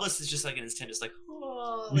like, Novelist is just like in his tent, just like,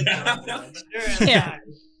 oh, Yeah.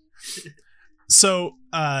 So,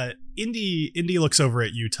 Indy looks over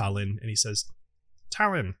at you, Talon, and he says,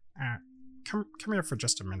 "Talon, come here for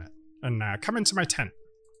just a minute, and come into my tent."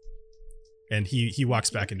 And he walks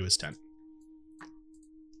back into his tent.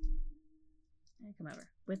 I come over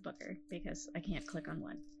with Booker because I can't click on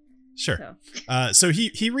one. Sure. So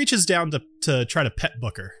he reaches down to try to pet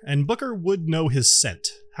Booker, and Booker would know his scent.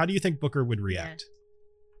 How do you think Booker would react?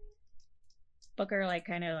 Yeah. Booker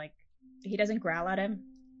he doesn't growl at him,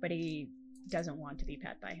 but he doesn't want to be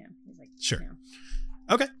pet by him. He's like, sure. No.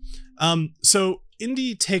 Okay. So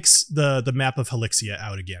Indy takes the map of Helixia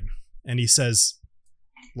out again, and he says,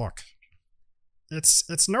 "Look,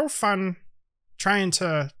 it's no fun trying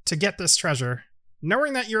to get this treasure,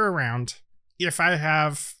 knowing that you're around, if I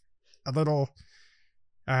have a little,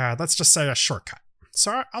 let's just say a shortcut.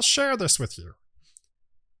 So I'll share this with you.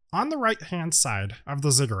 On the right-hand side of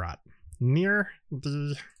the ziggurat, near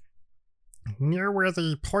where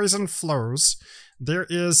the poison flows, there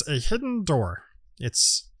is a hidden door.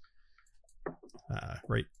 It's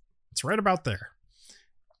right about there.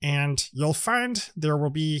 And you'll find there will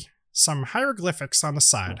be some hieroglyphics on the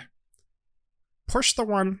side. Push the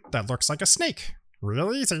one that looks like a snake.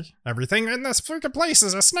 Real easy. Everything in this freaking place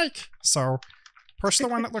is a snake. So push the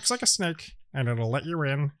one that looks like a snake, and it'll let you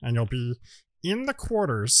in, and you'll be in the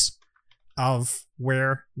quarters of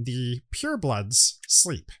where the purebloods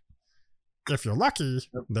sleep. If you're lucky,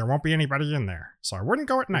 there won't be anybody in there. So I wouldn't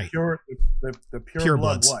go at night. The pure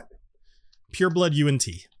blood what? Pureblood UNT.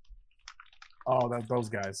 Oh, those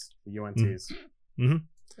guys, the UNTs. Mm-hmm.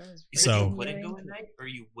 So you wouldn't go at night, or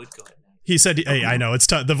you would go at night? He said, "Hey, I know it's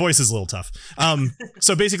tough. The voice is a little tough."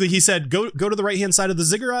 So basically, he said, "Go to the right hand side of the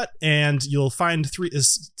ziggurat, and you'll find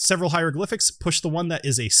several hieroglyphics. Push the one that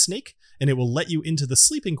is a snake, and it will let you into the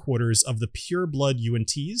sleeping quarters of the pureblood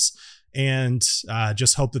UNTs. And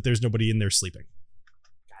just hope that there's nobody in there sleeping.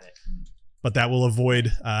 Got it. But that will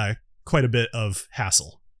avoid quite a bit of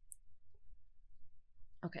hassle."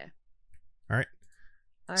 Okay. All right.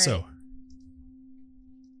 So.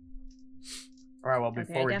 All right. Well,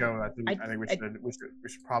 before we go, I think we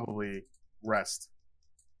should probably rest.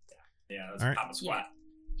 Yeah. Let's pop a squat.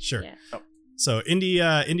 Sure. Yeah. Oh. So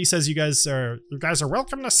Indy says you guys are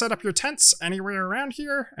welcome to set up your tents anywhere around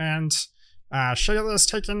here, and Shayla's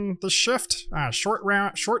taking the shift. Short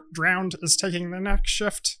Drowned is taking the next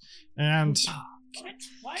shift, and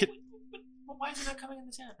Why is it not coming in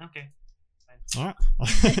the tent? Okay.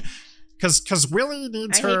 Because Willie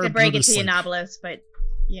needs her. I hate to break it to you, sleep. Novelist, but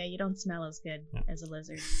yeah, you don't smell as good as a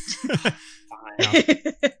lizard.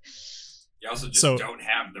 You also just don't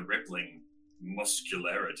have the rippling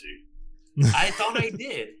muscularity. I thought I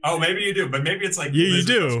did. Oh, maybe you do, but maybe it's like You lizard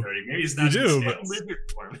do. prosperity. Maybe he's not. You in do, scales. but Lizard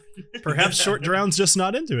form. Perhaps Short Drown's just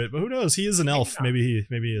not into it, but who knows? He is an elf. not. Maybe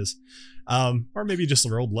he is. Or maybe he just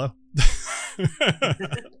rolled low.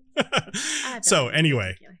 So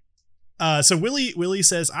anyway, so Willie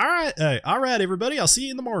says, all right, everybody, I'll see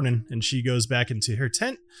you in the morning. And she goes back into her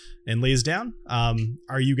tent and lays down.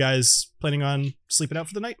 Are you guys planning on sleeping out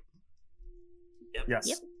for the night? Yes.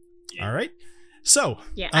 Yep. Yeah. All right. So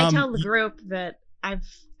Yeah, I tell the group that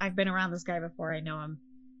I've been around this guy before. I know him.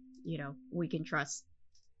 You know, we can trust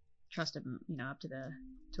him. You know, up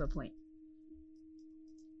to a point.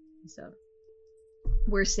 So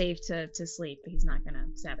we're safe to sleep. He's not gonna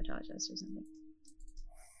sabotage us or something.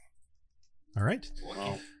 all right.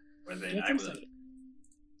 Well, when they Get I some will sleep.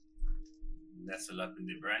 nestle up in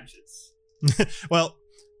the branches. Well,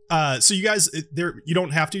 so you guys, you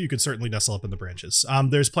don't have to. You could certainly nestle up in the branches.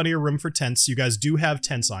 There's plenty of room for tents. You guys do have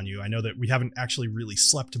tents on you. I know that we haven't actually really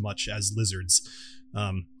slept much as lizards.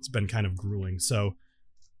 It's been kind of grueling. So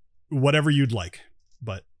whatever you'd like,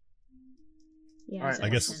 but Yeah, All right, so I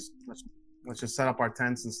guess- let's just set up our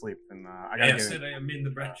tents and sleep. And I I gotta have get said I am in the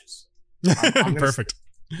branches. I'm gonna- perfect.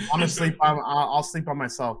 I'm gonna sleep. I'll sleep on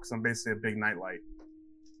myself because I'm basically a big nightlight.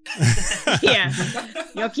 yeah,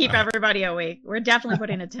 you'll keep everybody awake. We're definitely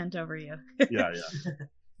putting a tent over you. Yeah.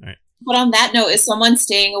 But on that note, is someone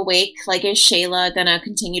staying awake? Like, is Shayla gonna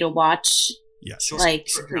continue to watch? Yes. Sure. Like,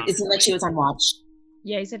 Short round it seemed like she was on watch.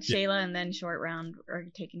 Yeah, he said Yeah. Shayla and then Short Round are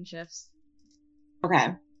taking shifts. Okay.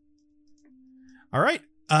 All right.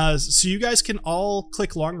 So you guys can all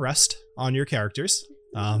click long rest on your characters.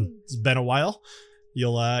 It's been a while.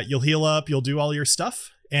 You'll heal up. You'll do all your stuff.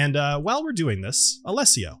 And while we're doing this,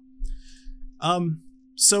 Alessio.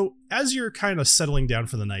 So as you're kind of settling down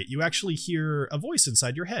for the night, you actually hear a voice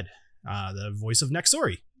inside your head. The voice of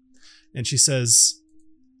Nexori. And she says,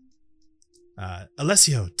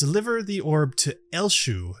 Alessio, deliver the orb to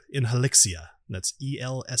Elshu in Helixia. That's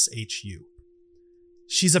Elshu.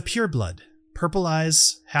 She's a pureblood. Purple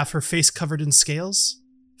eyes, half her face covered in scales.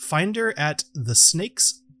 Find her at the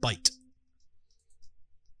Snake's Bite.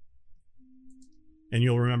 And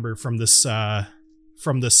you'll remember from this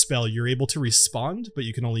spell, you're able to respond, but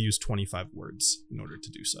you can only use 25 words in order to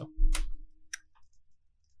do so.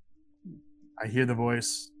 I hear the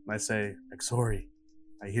voice and I say, Exori,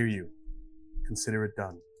 I hear you. Consider it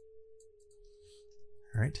done.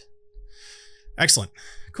 All right. Excellent.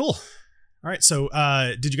 Cool. All right. So,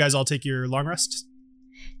 did you guys all take your long rest?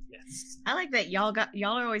 Yes. I like that y'all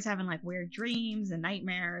are always having like weird dreams and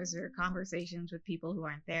nightmares or conversations with people who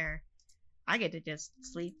aren't there. I get to just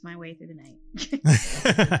sleep my way through the night.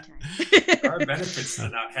 There are benefits to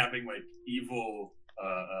not having like evil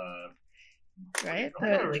Right? I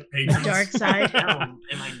don't like patrons. dark side. down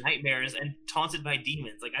in my nightmares and taunted by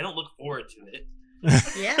demons. Like, I don't look forward to it.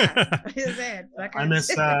 Yeah. It, I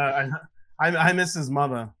miss I miss his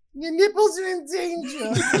mother. Your nipples are in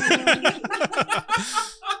danger.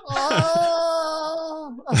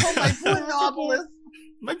 Oh, my poor novelist.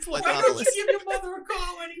 My poor Why don't novelist. you give your mother a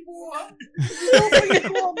call anymore?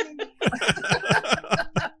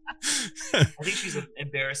 I think she's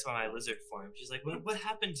embarrassed by my lizard form. She's like, "What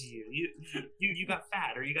happened to you? You got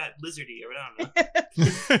fat, or you got lizardy, or I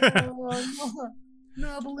don't know."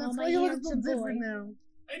 Novelist, my why you look so handsome boy. different now?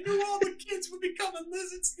 I knew all the kids were becoming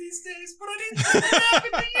lizards these days, but I didn't know what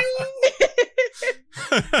happened to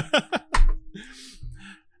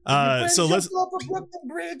you. So let's. off a Brooklyn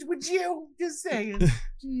Bridge with you. Just saying.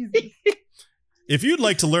 Jesus. If you'd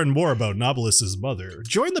like to learn more about Nobilus's mother,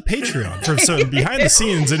 join the Patreon for some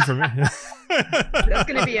behind-the-scenes information.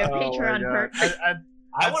 That's gonna be a Oh my Patreon God. perk.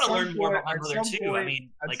 I At want to some learn more point- about my at mother some too. I point- mean,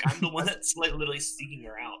 at like, some- I'm the one that's like literally seeking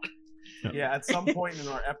her out. Yeah, at some point in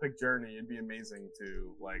our epic journey, it'd be amazing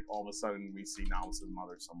to like all of a sudden we see Novice's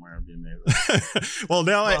mother somewhere. It'd be amazing. Well,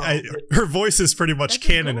 now Well, her voice is pretty much That's a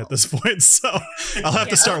canon goal. at this point, so I'll have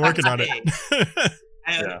to Yeah, start working on it.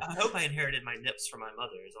 Yeah. I hope I inherited my nips from my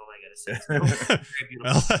mother. Is all I gotta say. It's very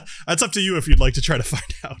beautiful. Well, that's up to you if you'd like to try to find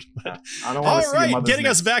out. But, I don't want to all see your right, mother's getting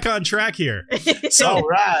name. us back on track here. All So,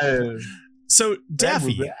 right. so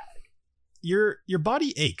Daffy, We're back. your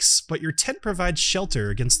body aches, but your tent provides shelter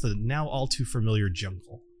against the now all too familiar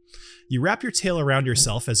jungle. You wrap your tail around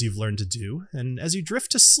yourself as you've learned to do, and as you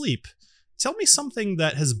drift to sleep, tell me something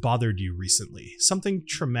that has bothered you recently, something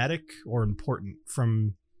traumatic or important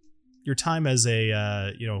from your time as a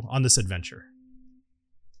on this adventure.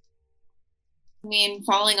 I mean,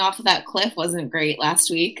 falling off of that cliff wasn't great last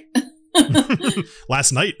week.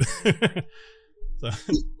 Last night. So,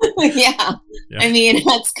 Yeah. Yeah. I mean,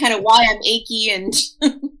 that's kind of why I'm achy and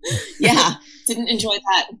yeah, didn't enjoy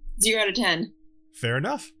that. 0 out of 10. fair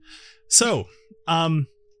enough. So,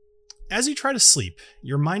 as you try to sleep,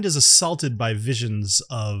 your mind is assaulted by visions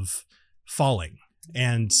of falling,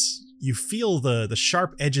 and you feel the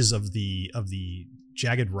sharp edges of the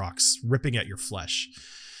jagged rocks ripping at your flesh.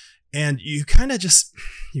 And you kind of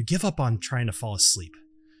you give up on trying to fall asleep.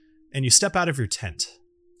 And you step out of your tent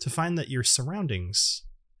to find that your surroundings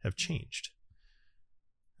have changed.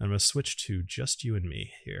 I'm going to switch to just you and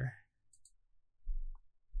me here.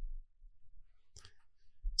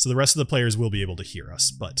 So the rest of the players will be able to hear us,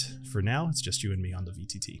 but for now, it's just you and me on the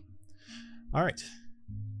VTT. All right.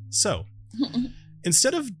 So,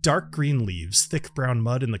 instead of dark green leaves, thick brown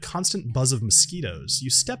mud, and the constant buzz of mosquitoes, you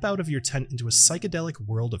step out of your tent into a psychedelic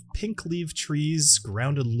world of pink-leaved trees,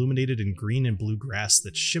 ground illuminated in green and blue grass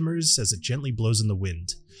that shimmers as it gently blows in the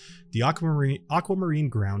wind. The aquamarine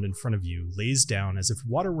ground in front of you lays down as if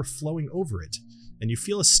water were flowing over it, and you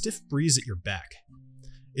feel a stiff breeze at your back.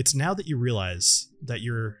 It's now that you realize that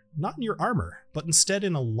you're not in your armor, but instead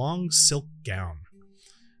in a long silk gown,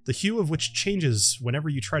 the hue of which changes whenever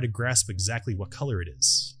you try to grasp exactly what color it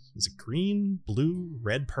is. Is it green, blue,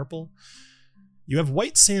 red, purple? You have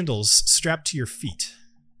white sandals strapped to your feet,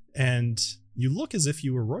 and you look as if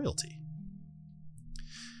you were royalty.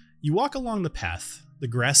 You walk along the path, the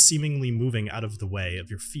grass seemingly moving out of the way of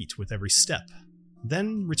your feet with every step,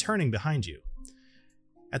 then returning behind you.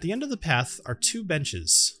 At the end of the path are two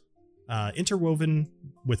benches, interwoven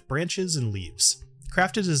with branches and leaves,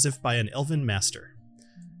 crafted as if by an elven master.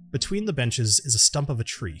 Between the benches is a stump of a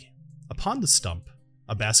tree. Upon the stump,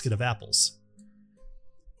 a basket of apples.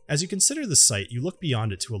 As you consider the sight, you look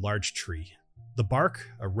beyond it to a large tree. The bark,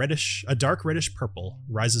 a dark reddish purple,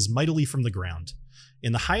 rises mightily from the ground.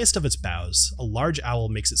 In the highest of its boughs, a large owl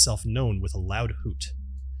makes itself known with a loud hoot.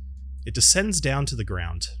 It descends down to the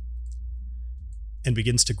ground and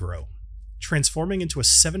begins to grow, transforming into a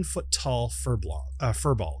 7-foot-tall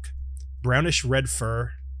furbolg, brownish red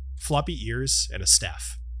fur, floppy ears, and a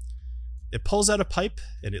staff. It pulls out a pipe,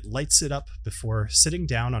 and it lights it up before sitting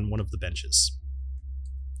down on one of the benches.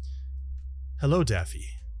 "Hello, Daffy.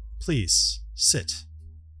 Please, sit.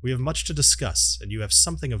 We have much to discuss, and you have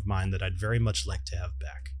something of mine that I'd very much like to have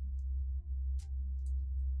back."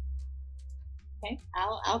 Okay,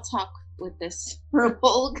 I'll talk with this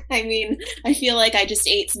Furbolg. I mean, I feel like I just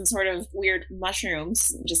ate some sort of weird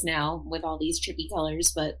mushrooms just now with all these trippy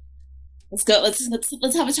colors, but let's go.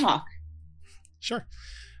 Let's have a talk. Sure.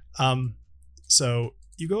 So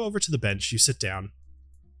you go over to the bench, you sit down,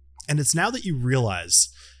 and it's now that you realize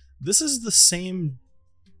this is the same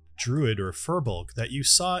druid or Furbolg that you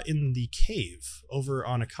saw in the cave over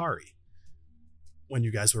on Akari when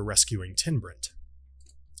you guys were rescuing Tinbrand.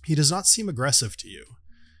 He does not seem aggressive to you,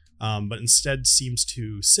 but instead seems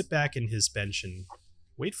to sit back in his bench and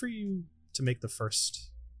wait for you to make the first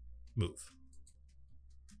move.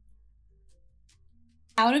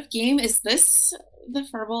 Out of game, is this the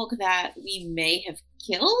Furbolg that we may have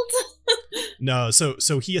killed? No,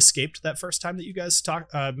 so he escaped that first time that you guys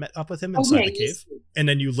met up with him inside the cave, and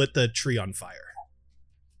then you lit the tree on fire.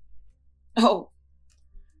 Oh.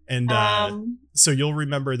 And so you'll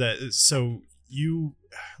remember that. So you,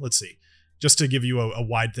 let's see, just to give you a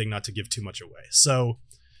wide thing, not to give too much away. So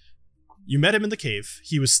you met him in the cave.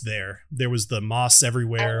 He was there. There was the moss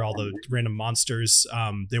everywhere, all the random monsters.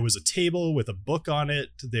 There was a table with a book on it.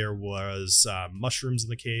 There was mushrooms in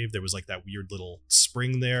the cave. There was like that weird little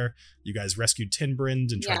spring there. You guys rescued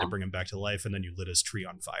Tinbrand and tried to bring him back to life, and then you lit his tree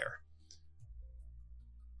on fire.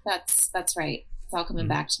 That's right. It's all coming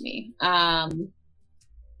back to me.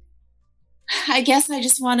 I guess I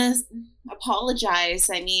just want to apologize.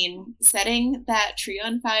 I mean, setting that tree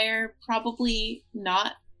on fire, probably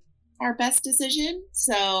not our best decision.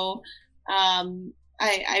 So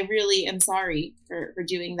I really am sorry for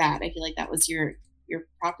doing that. I feel like that was your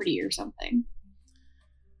property or something.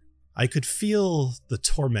 I could feel the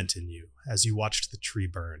torment in you as you watched the tree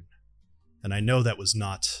burn, and I know that was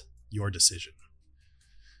not your decision.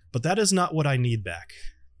 But that is not what I need back.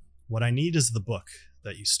 What I need is the book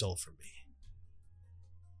that you stole from me.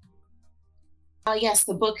 Oh, yes,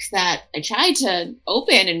 the book that I tried to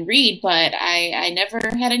open and read, but I never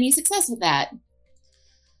had any success with that.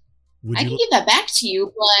 I can give that back to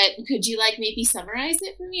you, but could you maybe summarize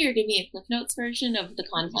it for me or give me a Cliff Notes version of the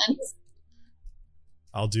contents?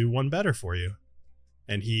 I'll do one better for you.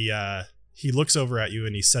 And he looks over at you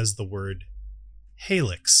and he says the word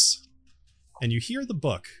Helix. And you hear the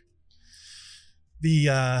book.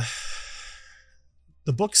 The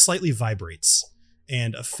book slightly vibrates,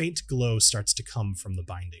 and a faint glow starts to come from the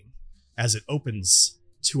binding as it opens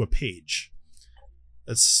to a page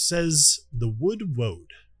that says The Wood Woad,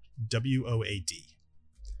 W-O-A-D.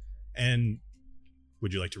 And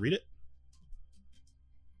would you like to read it?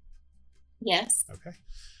 Yes. Okay.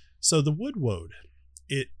 So the wood woad,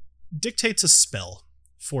 it dictates a spell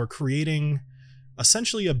for creating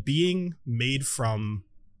essentially a being made from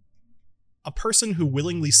a person who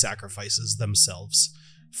willingly sacrifices themselves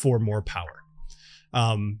for more power.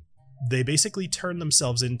 They basically turn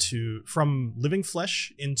themselves from living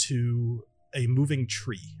flesh into a moving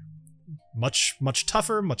tree. Much, much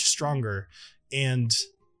tougher, much stronger, and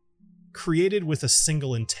created with a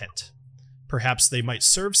single intent. Perhaps they might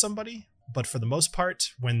serve somebody, but for the most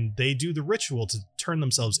part, when they do the ritual to turn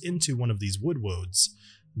themselves into one of these wood woads,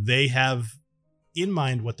 they have in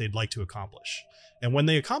mind what they'd like to accomplish. And when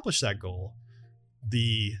they accomplish that goal,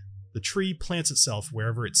 the tree plants itself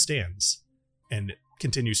wherever it stands and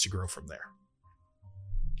continues to grow from there.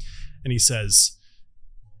 And he says,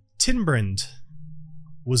 Tinbrind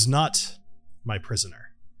was not my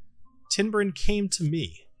prisoner. Tinbrind came to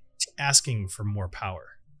me asking for more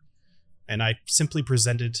power, and I simply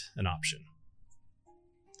presented an option.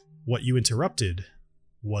 What you interrupted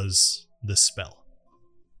was the spell.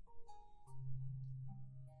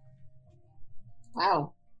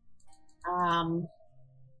 Wow.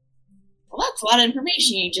 Well, that's a lot of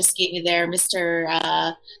information you just gave me there,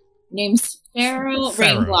 Mr. Name's Pharaoh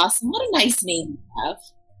Rainblossom. What a nice name you have.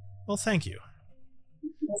 Well, thank you.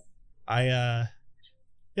 I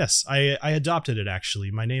adopted it,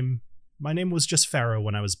 actually. My name was just Pharaoh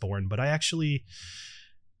when I was born, but I actually,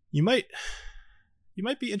 you might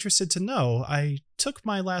be interested to know, I took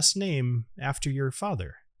my last name after your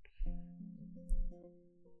father.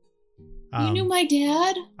 You knew my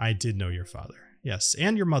dad? I did know your father, yes,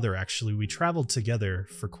 and your mother, actually. We traveled together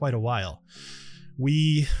for quite a while.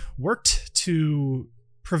 We worked to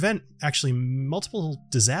prevent, actually, multiple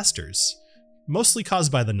disasters, mostly caused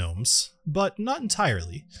by the gnomes, but not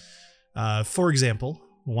entirely. For example,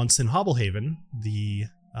 once in Hobblehaven, the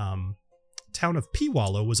town of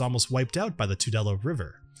Peewallow was almost wiped out by the Tudela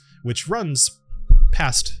River, which runs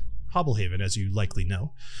past Hobblehaven, as you likely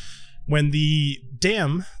know. When the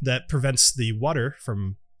dam that prevents the water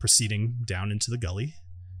from proceeding down into the gully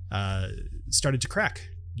started to crack,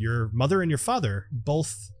 your mother and your father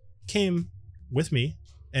both came with me,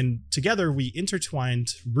 and together we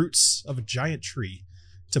intertwined roots of a giant tree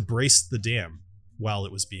to brace the dam while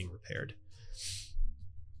it was being repaired.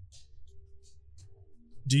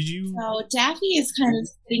 Did you... So Daffy is kind of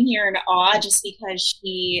sitting here in awe just because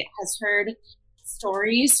she has heard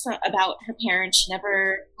stories about her parents. She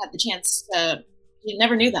never had the chance to... She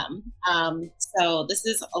never knew them. So this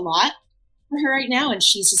is a lot for her right now, and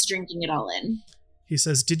she's just drinking it all in. He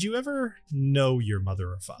says, did you ever know your mother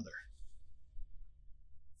or father?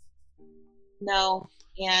 No,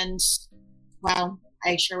 and wow,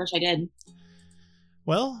 I sure wish I did.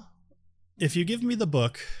 Well, if you give me the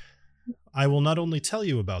book, I will not only tell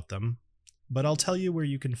you about them, but I'll tell you where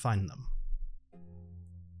you can find them.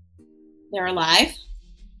 They're alive?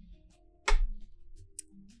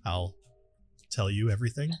 I'll tell you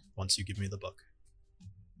everything once you give me the book.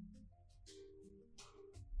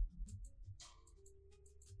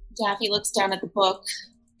 Daffy looks down at the book,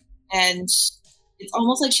 and it's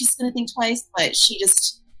almost like she's going to think twice, but she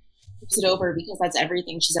just flips it over because that's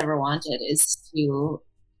everything she's ever wanted, is to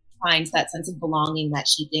find that sense of belonging that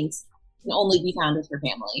she thinks can only be found with her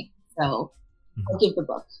family. So I'll give the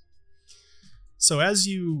book. So as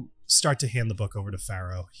you start to hand the book over to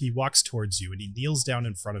Pharaoh, he walks towards you and he kneels down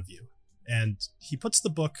in front of you, and he puts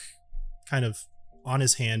the book kind of on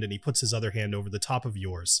his hand, and he puts his other hand over the top of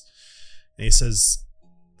yours, and he says,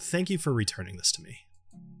 "Thank you for returning this to me.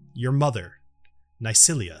 Your mother,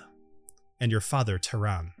 Nysilia, and your father,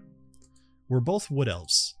 Taran, were both wood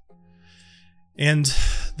elves. And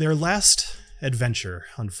their last adventure,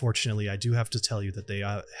 unfortunately, I do have to tell you that they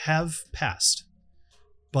have passed.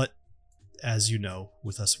 But, as you know,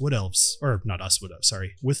 with us wood elves, or not us wood elves,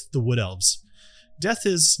 sorry, with the wood elves, death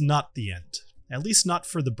is not the end, at least not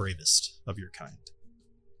for the bravest of your kind.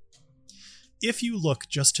 If you look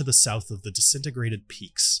just to the south of the disintegrated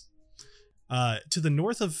peaks, to the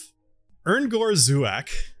north of Erngor Zuak,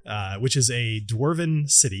 which is a dwarven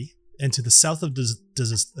city, and to the south of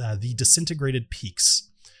the disintegrated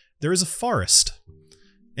peaks, there is a forest,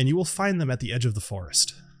 and you will find them at the edge of the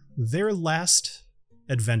forest. Their last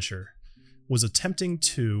adventure was attempting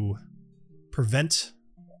to prevent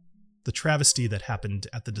the travesty that happened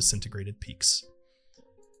at the disintegrated peaks.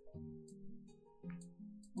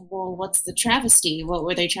 Well, what's the travesty? What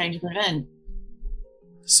were they trying to prevent?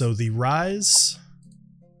 So the rise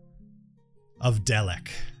of Dalek,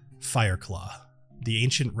 Fireclaw, the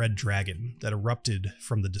ancient red dragon that erupted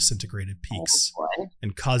from the disintegrated peaks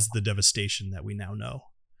and caused the devastation that we now know.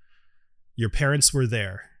 Your parents were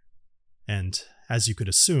there, and as you could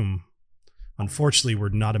assume, Unfortunately, we're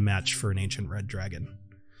not a match for an ancient red dragon.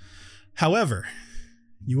 However,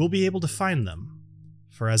 you will be able to find them,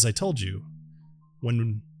 for as I told you,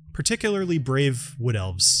 when particularly brave wood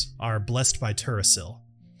elves are blessed by Turasil,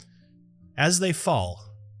 as they fall,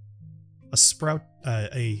 a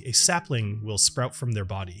sapling will sprout from their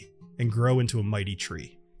body and grow into a mighty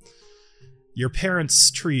tree. Your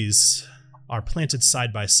parents' trees are planted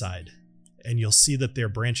side by side, and you'll see that their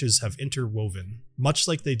branches have interwoven, much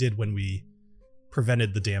like they did when we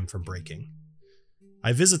prevented the dam from breaking.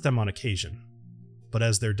 I visit them on occasion, but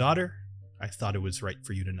as their daughter, I thought it was right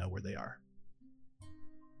for you to know where they are.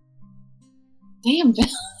 Damn, Bill,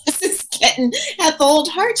 this is getting at the old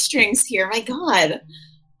heartstrings here. My God.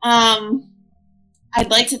 I'd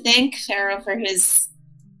like to thank Pharaoh for his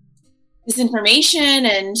information,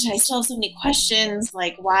 and I still have so many questions,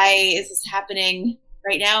 like why is this happening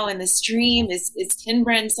right now in this dream? Is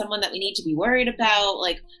Tinbren someone that we need to be worried about?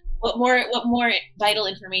 Like, what more vital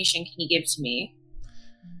information can you give to me?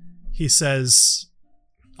 He says,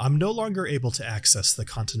 I'm no longer able to access the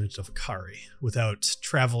continent of Akari without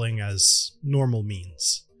traveling as normal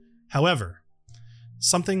means. However,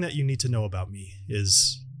 something that you need to know about me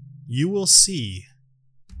is you will see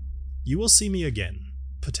me again,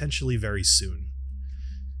 potentially very soon.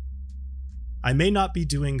 I may not be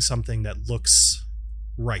doing something that looks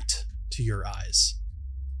right to your eyes,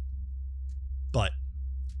 but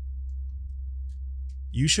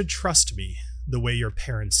you should trust me the way your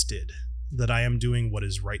parents did, that I am doing what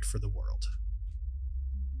is right for the world.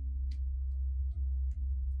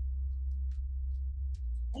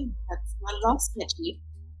 Hey, that's not at all sketchy.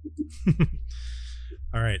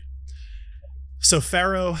 All right. So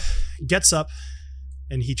Pharaoh gets up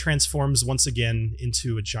and he transforms once again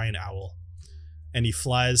into a giant owl, and he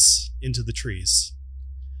flies into the trees.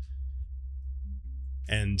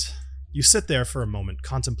 And you sit there for a moment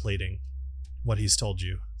contemplating what he's told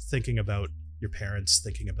you, thinking about your parents,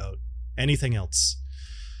 thinking about anything else,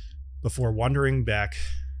 before wandering back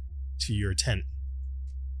to your tent,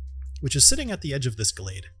 which is sitting at the edge of this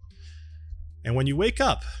glade. And when you wake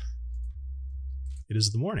up, it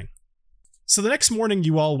is the morning. So the next morning,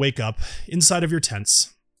 you all wake up inside of your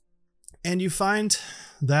tents, and you find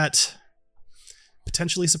that,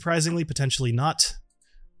 potentially surprisingly, potentially not,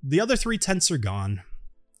 the other 3 tents are gone,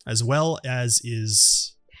 as well as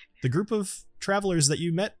is the group of travelers that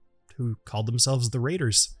you met who called themselves the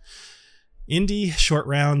Raiders. Indy, Short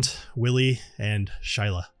Round, Willie, and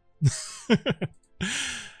Shyla.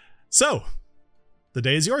 So, the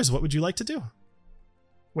day is yours. What would you like to do?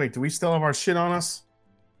 Wait, do we still have our shit on us?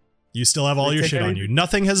 You still have all your shit on you.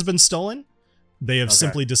 Nothing has been stolen. They have Okay.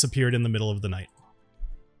 simply disappeared in the middle of the night.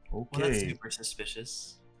 Well, that's Okay. super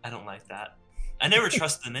suspicious. I don't like that. I never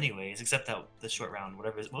trust them anyways, except that the short round,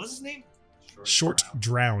 whatever. What was his name? Short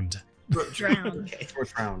Drowned. Drowned. Okay.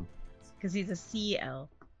 Fourth round. Because he's a sea elf.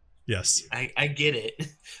 Yes. I get it.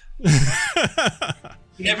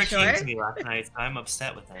 He never Sure? came to me last night, so I'm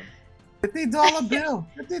upset with him. $50 bill.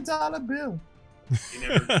 $50 bill. He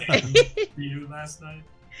never came to you last night.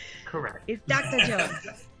 Correct. It's Dr.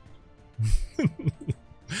 Jones.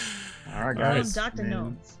 All right, Call him guys. Dr. Man.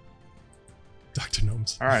 Gnomes. Dr.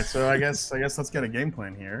 Gnomes. All right, so I guess let's get a game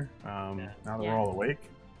plan here. Now that Yeah. we're all awake.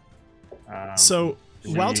 So,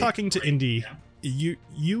 while we- talking to Indy,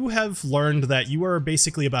 you have learned that you are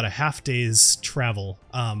basically about a half day's travel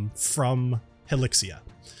from Helixia.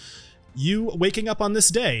 You waking up on this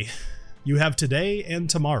day, you have today and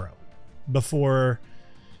tomorrow before.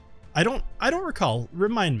 I don't recall.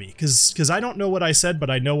 Remind me, because I don't know what I said, but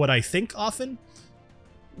I know what I think often.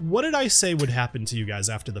 What did I say would happen to you guys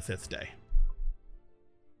after the 5th day?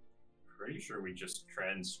 Pretty sure we just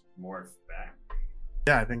transmorph back.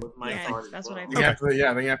 Yeah, I think. My Yeah, thought as that's what I well. thought.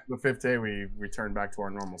 I think after the 5th day we return back to our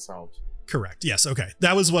normal selves. Correct. Yes. Okay.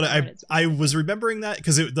 That was what I was remembering that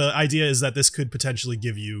because the idea is that this could potentially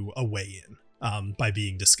give you a way in by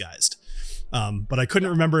being disguised. But I couldn't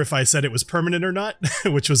remember if I said it was permanent or not,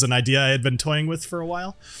 which was an idea I had been toying with for a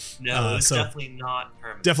while. No, it's so- definitely not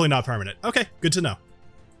permanent. Definitely not permanent. Okay. Good to know.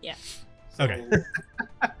 Yeah. Okay.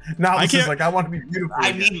 Now I this is can't- like I want to be beautiful. I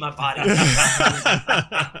again. mean my body.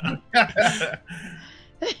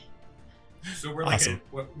 So we're like, Awesome.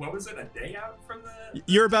 what was it? A day out from the?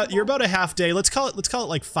 You're about a half day. Let's call it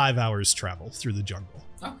like 5 hours travel through the jungle.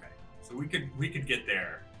 Okay, so we could get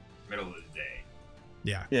there middle of the day.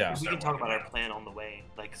 Yeah. Yeah. We can talk about our plan on the way,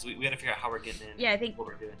 like, cause we gotta figure out how we're getting in. Yeah, I think- what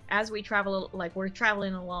we're doing. As we travel, like, we're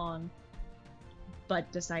traveling along,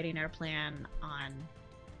 but deciding our plan on...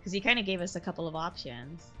 Because he kind of gave us a couple of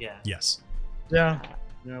options. Yeah. Yes. Yeah.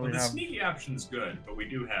 Yeah, Well, we the have. sneaky option's good, but we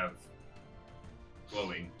do have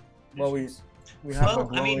glowing. Well, we niches. We have a Well,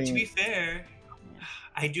 I mean, to glowing- be fair,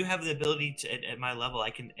 I do have the ability to at my level. I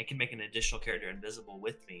can make an additional character invisible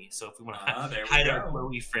with me. So if we want to there we hide our go.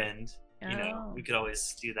 glowy friend, we could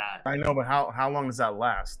always do that. I know, but how long does that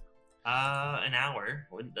last? An hour.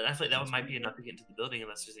 I feel like that might be enough to get into the building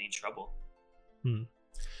unless there's any trouble.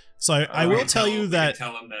 So I will tell you that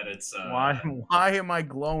Tell him that it's Why am I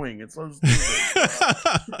glowing? It's so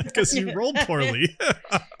stupid. because you rolled poorly.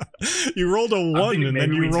 You rolled a I'm 1 thinking and maybe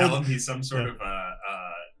then you we tell rolled. him he's some sort of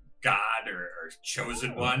god or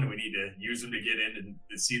chosen one. We need to use him to get in and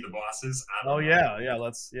to see the bosses. I don't know. yeah.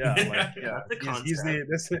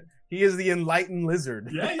 He is the enlightened lizard.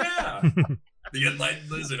 Yeah. The enlightened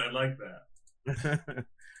lizard. I like that.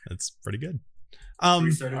 That's pretty good.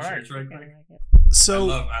 Restart a all right. church right I quick. like it. So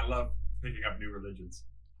I love picking up new religions.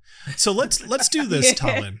 so let's do this,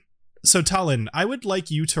 Talon. So Talon, I would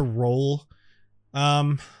like you to roll,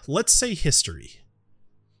 let's say history.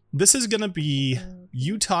 This is gonna be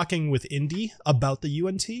you talking with Indy about the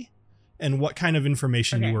UNT and what kind of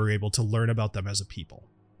information you Okay. were able to learn about them as a people.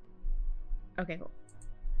 Okay, cool.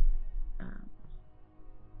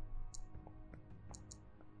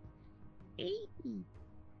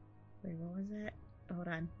 Wait, what was that? Hold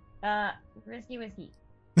on. Risky whiskey.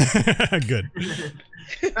 Good.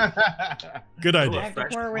 Good Oh, idea. a I have to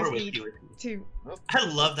fresh pour pour whiskey. with you. Two. I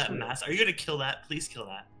love that mask. Are you gonna kill that? Please kill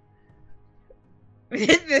that.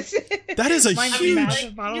 That is a Mine's huge-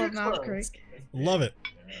 massive bottle You're of Knob close. Creek. Love it.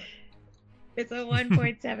 It's a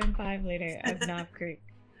 1.75 liter of Knob Creek.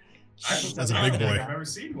 That's a big boy. I've never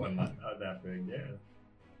seen one that big. Yeah.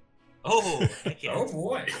 Oh, heck yeah. Oh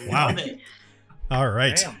boy. Wow. Love it. All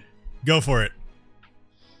right. Damn. Go for it.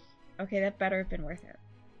 Okay, that better have been worth it.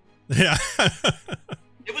 Yeah.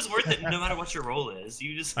 It was worth it no matter what your role is.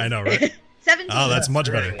 You just I know, right? 17. Oh, that's much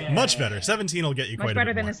better. Yeah. Much better. 17 will get you much quite a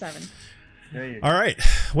better bit than more. a 7. There you go. All right.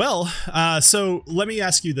 Well, so let me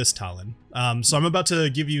ask you this, Talon. So I'm about to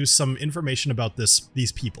give you some information about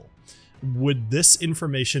these people. Would this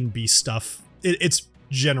information be stuff? It's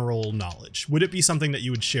general knowledge. Would it be something that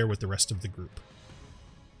you would share with the rest of the group?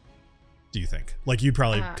 Do you think? Like you'd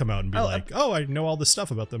probably come out and be like, "Oh, I know all this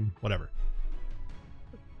stuff about them." Whatever.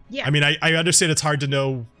 Yeah. I mean, I understand it's hard to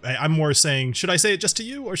know. I'm more saying, should I say it just to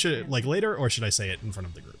you, or should it like later, or should I say it in front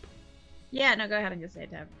of the group? Yeah, no, go ahead and just say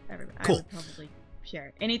it to everybody. Cool. I would probably share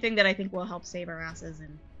it. Anything that I think will help save our asses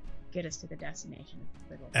and get us to the destination. is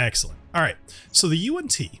the goal. Excellent. All right. So the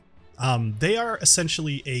UNT, they are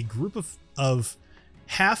essentially a group of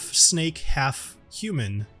half snake, half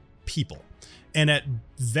human people. And at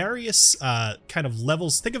various kind of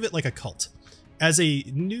levels, think of it like a cult. As a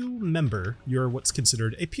new member, you're what's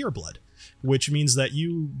considered a pureblood, which means that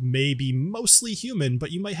you may be mostly human, but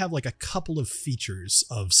you might have like a couple of features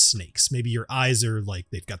of snakes. Maybe your eyes are like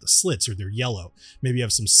they've got the slits or they're yellow. Maybe you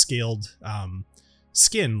have some scaled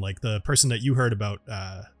skin, like the person that you heard about,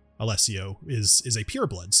 Alessio, is a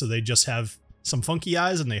pureblood. So they just have some funky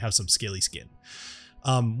eyes and they have some scaly skin.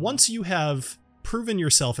 Once you have proven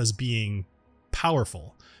yourself as being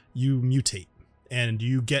powerful, you mutate and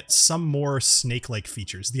you get some more snake-like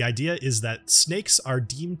features. The idea is that snakes are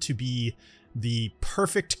deemed to be the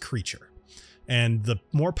perfect creature. And the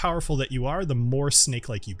more powerful that you are, the more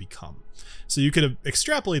snake-like you become. So you could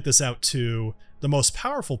extrapolate this out to the most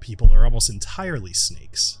powerful people are almost entirely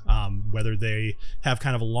snakes, whether they have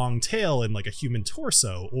kind of a long tail and like a human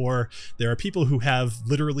torso, or there are people who have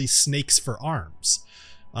literally snakes for arms.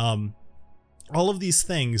 All of these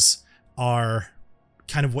things are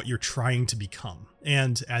kind of what you're trying to become.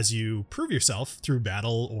 And as you prove yourself through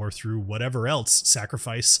battle or through whatever else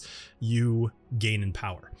sacrifice, you gain in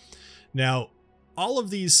power. Now, all of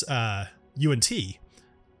these UNT,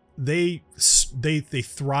 they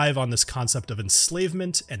thrive on this concept of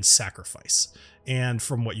enslavement and sacrifice. And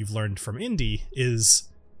from what you've learned from Indy is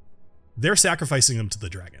they're sacrificing them to the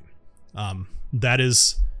dragon. That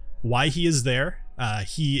is why he is there.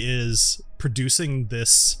 He is producing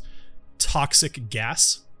this toxic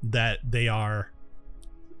gas that they are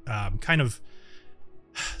the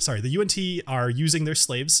UNT are using their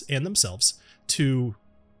slaves and themselves to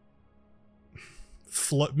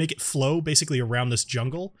make it flow basically around this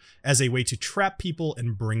jungle as a way to trap people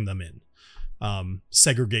and bring them in.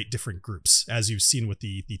 Segregate different groups, as you've seen with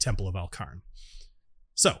the Temple of Alkarn.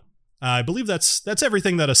 So, I believe that's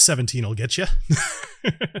everything that a 17 will get you.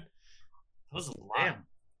 That was a lot. Damn.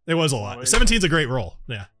 It was a lot. 17's a great roll.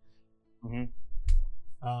 Yeah. Mm-hmm.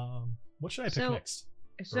 What should I pick So- next?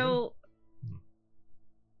 So,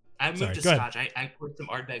 I moved Sorry, to go ahead. Scotch. I poured some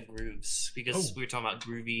Ardbeg grooves because Oh. we were talking about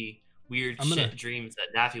groovy weird I'm gonna- shit dreams that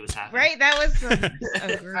Daffy was having. Right? That was a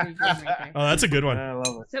groovy dream right there. Oh, that's a good one. I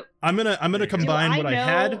love it. So I'm gonna combine I what I know-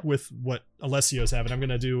 had with what Alessio's having. I'm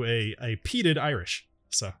gonna do a peated Irish.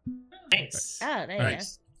 So Nice. oh, there you Alright. go.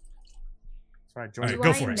 That's right, All right, Jordan. Do go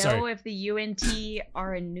I for it, know sorry. if the UNT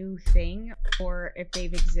are a new thing or if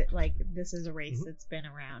they've like this is a race that's been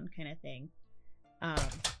around kind of thing?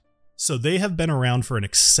 So they have been around for an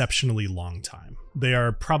exceptionally long time. They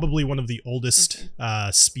are probably one of the oldest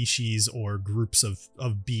species or groups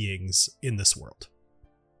of beings in this world.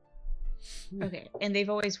 Okay, and they've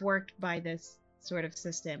always worked by this sort of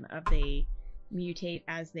system of they mutate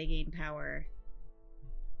as they gain power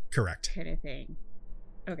Correct. kind of thing.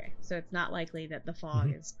 Okay, so it's not likely that the fog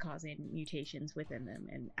Mhm. is causing mutations within them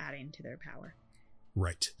and adding to their power.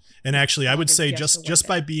 Right. And actually, I would It's say just a just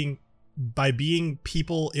by being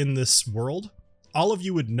people in this world, all of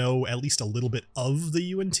you would know at least a little bit of the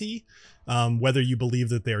UNT, whether you believe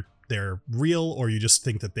that they're real or you just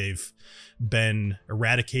think that they've been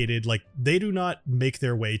eradicated. Like, they do not make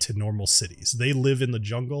their way to normal cities. They live in the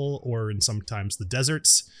jungle or in sometimes the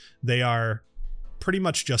deserts. They are pretty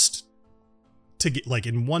much just to get like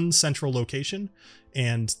in one central location,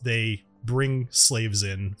 and they bring slaves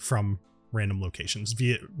in from random locations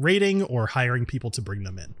via raiding or hiring people to bring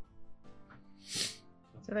them in.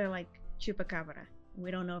 So they're like chupacabra. We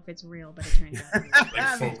don't know if it's real, but it turns out.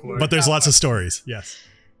 Like folklore. But there's lots of stories. Yes.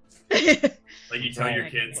 Like you tell your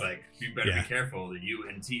Right. kids, like, you better Yeah. be careful. The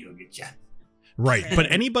UNT will get you. Right. Right. But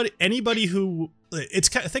anybody who it's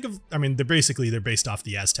think of, I mean, they're based off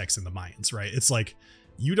the Aztecs and the Mayans, right? It's like,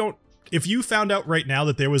 if you found out right now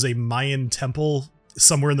that there was a Mayan temple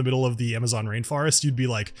somewhere in the middle of the Amazon rainforest, you'd be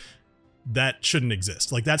like, that shouldn't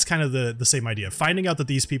exist. Like, that's kind of the same idea. Finding out that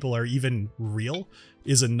these people are even real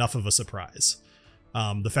is enough of a surprise.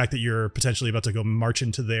 The fact that you're potentially about to go march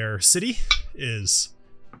into their city is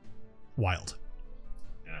wild.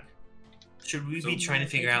 Should we So- be trying to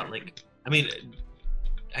figure out, like, I mean,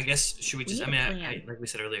 I guess, should we We just, need I a mean, plan. like we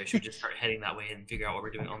said earlier, should we just start heading that way and figure out what we're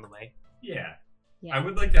doing on the way? Yeah. Yeah. I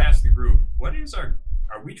would like to ask the group,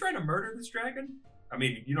 are we trying to murder this dragon? I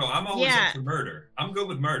mean, I'm always Yeah. up for murder. I'm good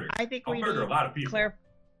with murder. I think I'll we murder need a lot of people.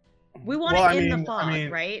 We want Well, it in the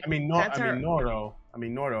fog, right? That's our-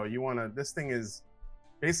 Noro, you want to, this thing is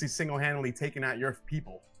basically single-handedly taking out your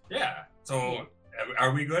people. Yeah. So, Yeah.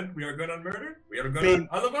 are we good? We are good on murder? We are good I mean,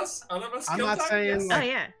 on all of us? All of us? I'm kill not time? saying, Yes. like- Oh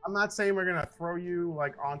yeah. I'm not saying we're going to throw you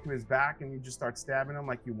like onto his back and you just start stabbing him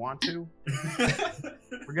like you want to.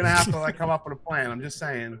 We're going to have to like come up with a plan. I'm just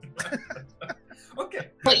saying. Okay.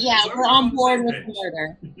 But yeah, So we're on the board same with page.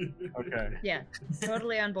 murder. Okay. Yeah.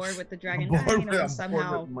 Totally on board with the dragon I'm bored dying with- or I'm bored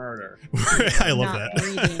somehow with murder. I love not that.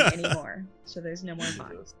 breathing anymore. So there's no more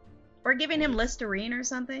fog. Or giving him Listerine or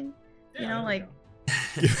something. Yeah, You know, there we like go.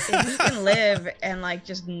 if he can live and like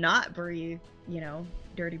just not breathe,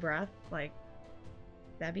 dirty breath, like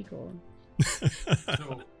that'd be cool.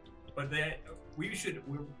 So, but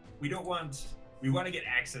we want to get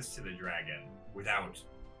access to the dragon without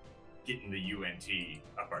getting the UNT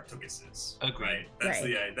up our tuchuses. Agreed.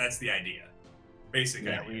 Right? That's the idea. Basic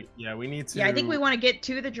idea. We need to. Yeah, I think we want to get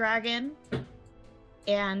to the dragon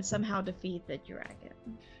and somehow defeat the dragon.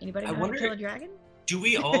 Anybody I know how to wonder- kill a dragon? Do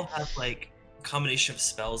we all have, like, a combination of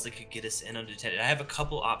spells that could get us in undetected? I have a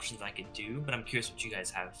couple options I could do, but I'm curious what you guys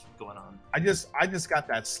have going on. I just got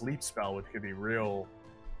that sleep spell, which could be real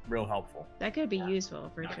helpful. That could be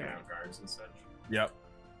useful for Knocking sure. out guards and such. Yep.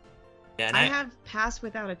 Yeah, and I have pass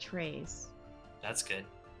without a trace. that's good.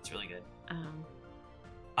 It's really good.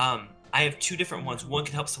 Um, I have two different ones. One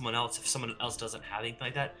can help someone else if someone else doesn't have anything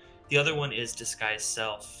like that. The other one is disguise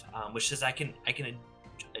self, which says I can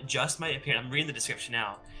adjust my appearance. I'm reading the description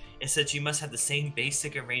now. It says you must have the same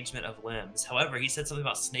basic arrangement of limbs. However, he said something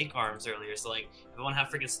about snake arms earlier. So, like, if I want to have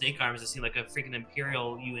freaking snake arms, it seems like a freaking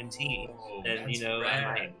imperial UNT. Oh, And that's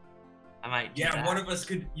I might. Do Yeah, that. one of us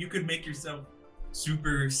you could make yourself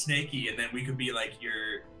super snaky, and then we could be like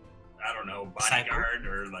your, I don't know, Disciple. bodyguard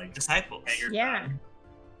or like Disciples. hanger Yeah. time.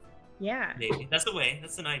 yeah. Maybe that's the way.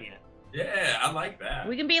 That's an idea. Yeah, I like that.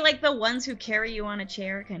 We can be like the ones who carry you on a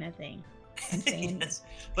chair kind of thing. I'm saying Yes.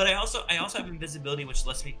 But I also have invisibility, which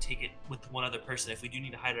lets me take it with one other person. If we do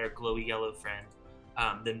need to hide our glowy yellow friend,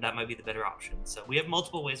 then that might be the better option. So we have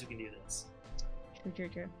multiple ways we can do this. True.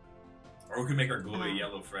 Or we can make our glowy Uh-huh.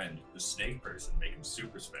 yellow friend the snake person, make him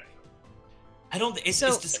super special. I don't. It's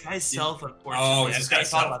So- disguise self. Unfortunately, Oh, I it's thought disguise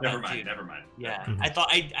about self. that Never mind. too. Never mind. Yeah, Mhm. I thought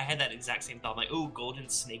I had that exact same thought. I'm like, oh, golden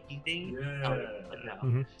snaky thing. Yeah. But no.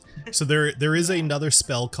 Mhm. So there is another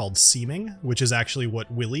spell called Seeming, which is actually what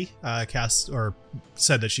Willie cast or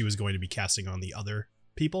said that she was going to be casting on the other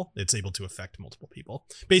people. It's able to affect multiple people.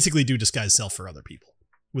 Basically, do disguise self for other people.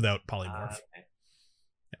 without polymorph. Okay.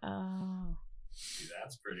 Oh. See,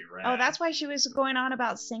 that's pretty rad. Oh, that's why she was going on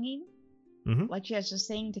about singing? Mhm. Like she has to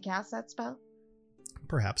sing to cast that spell?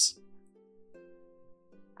 Perhaps.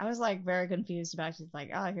 I was like very confused about it. She's like,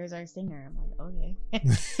 oh, here's our singer. I'm like,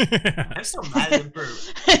 okay. I'm so mad at them for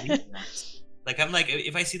believing that. Like, I'm like,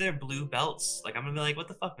 if I see their blue belts, like, I'm gonna be like, what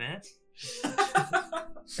the fuck, man?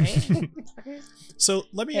 Right? So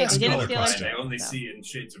let me Hey, ask we you didn't another feel like question. I only So. see it in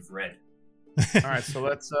shades of red. All right, so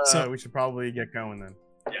let's. So- We should probably get going then.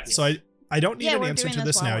 Yes. So I don't need Yeah, an we're answer doing to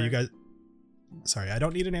this this now. while You we're- guys. Sorry, I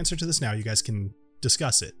don't need an answer to this now. You guys can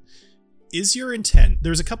discuss it. Is your intent?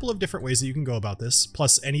 There's a couple of different ways that you can go about this,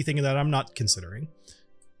 plus anything that I'm not considering.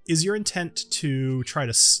 Is your intent to try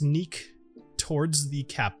to sneak towards the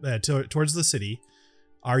towards the city?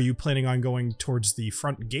 Are you planning on going towards the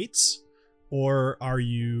front gates, or are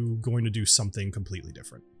you going to do something completely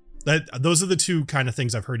different? Those are the two kind of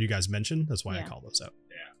things I've heard you guys mention. That's why I Yeah. call those out.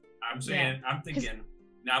 I'm saying, I'm thinking,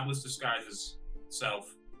 Novelist disguises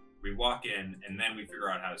self. We walk in, and then we figure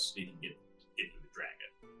out how to sneak and get to the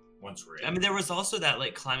dragon. Once we're in. I mean, there was also that,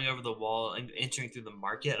 like, climbing over the wall and entering through the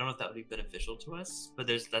market. I don't know if that would be beneficial to us, but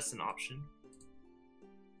that's an option.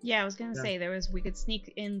 Yeah, I was gonna say we could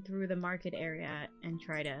sneak in through the market area and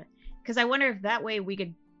try to, because I wonder if that way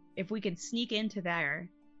if we could sneak into there,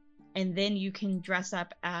 and then you can dress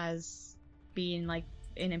up as being like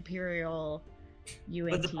an Imperial UNT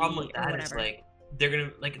But the problem with or that whatever. is, like, they're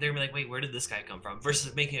gonna be like, wait, where did this guy come from?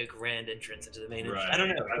 Versus making a grand entrance into the main. Right. I don't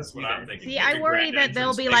know. That's what I'm thinking. See, Make I a worry grand that they'll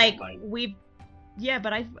entrance, be make like, it yeah,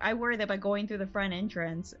 but I worry that by going through the front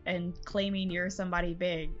entrance and claiming you're somebody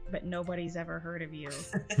big, but nobody's ever heard of you,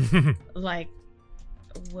 like,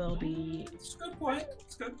 will be, It's a good point.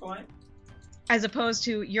 It's a good point. as opposed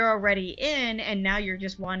to you're already in and now you're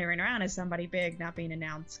just wandering around as somebody big, not being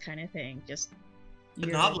announced kind of thing. Just The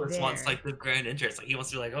you're novelist there. wants, like, the grand entrance. Like, he wants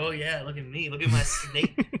to be like, oh yeah, look at me, look at my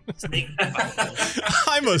snake.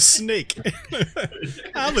 I'm a snake.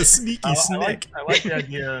 I'm a sneaky snake. I like the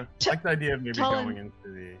idea. I like the idea of Tell him- going in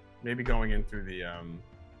through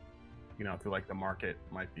the through like the market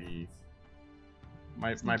might be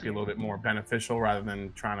a little bit more beneficial rather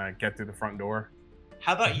than trying to get through the front door.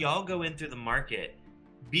 How about y'all go in through the market,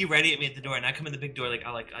 be ready at me at the door, and I come in the big door, like,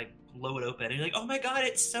 I blow it open, and you're like, oh my god,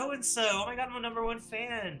 it's so and so. Oh my god, I'm a #1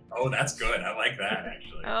 fan. Oh, that's good. I like that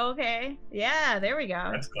actually. Okay. Yeah, there we go.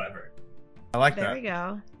 That's clever. I like There that. we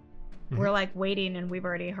go. Mhm. We're like waiting and we've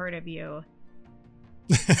already heard of you.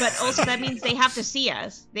 But also that means they have to see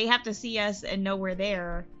us. They have to see us and know we're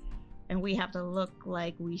there. And we have to look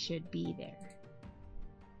like we should be there.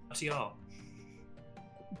 Up to y'all.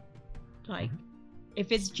 Like,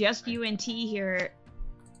 if it's just UNT here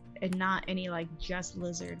and not any, like, just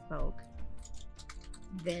lizard folk,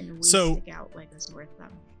 then we So- stick out like a sore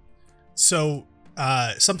thumb. So,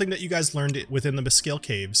 something that you guys learned within the Mescale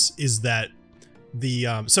Caves is that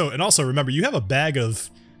and also remember, you have a bag of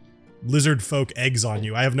lizard folk eggs on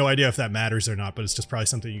you. I have no idea if that matters or not, but it's just probably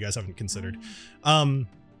something you guys haven't considered.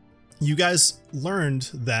 You guys learned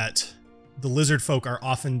that the lizard folk are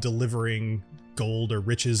often delivering gold or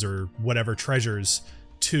riches or whatever treasures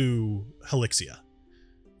to Helixia.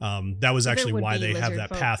 That was There actually would why be they have lizard that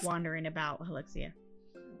folk path. wandering about Helixia.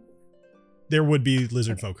 There would be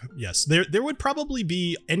lizard folk, yes. There would probably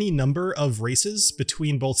be any number of races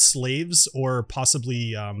between both slaves or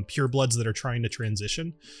possibly purebloods that are trying to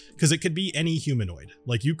transition, because it could be any humanoid.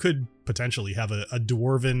 Like, you could potentially have a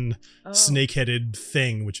dwarven Oh. snake-headed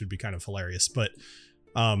thing, which would be kind of hilarious, but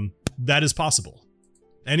that is possible.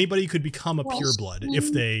 Anybody could become a pureblood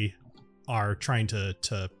if they are trying to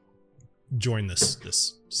join this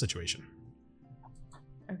situation.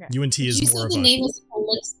 Okay. UNT Did is you say more of the a name is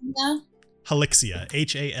Helixia? Helixia,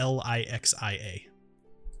 Halixia.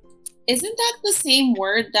 Isn't that the same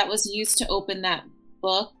word that was used to open that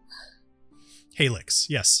book? Halix,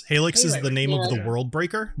 yes. Halix is the Halix, name of the yeah. World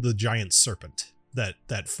Breaker, the giant serpent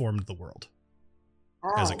that formed the world.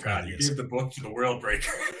 As Oh. it God, currently you is. gave the book to the World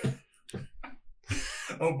Breaker.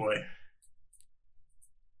 Oh boy.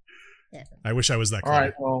 I wish I was that All clever.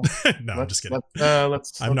 right, well, No, I'm just kidding.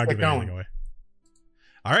 Let's I'm not get giving going. anything away.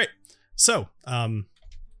 All right. So, oh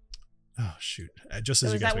shoot. Just as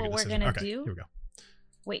So you is guys that make a what we're decision. gonna Okay, do? here we go.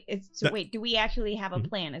 Wait, That- wait, do we actually have a Mhm.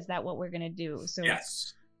 plan? Is that what we're gonna do? So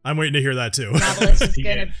Yes. I'm waiting to hear that too. Novelist is He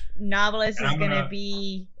gonna did. Novelist And is I'm gonna gonna-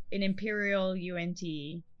 be an Imperial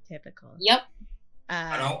UNT, typical. Yep.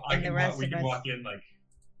 And the rest We of can us. walk in like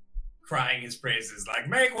crying his praises, like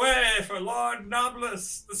 "Make way for Lord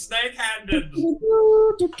Noblus, the snake-handed,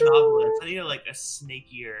 Novelist. I need like a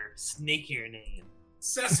snakier name.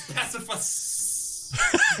 Cess Pacifus."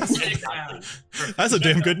 Pacifist. Exactly. That's a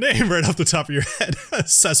damn good name right off the top of your head.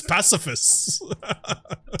 Says pacifists.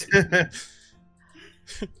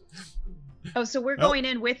 Oh, so we're going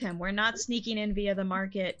in with him. We're not sneaking in via the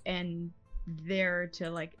market and there to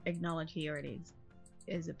like acknowledge he already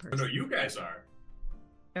is a person. No, you guys are.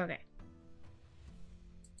 Okay.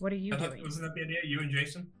 What are you doing? Wasn't that the idea? You and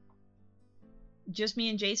Jason? Just me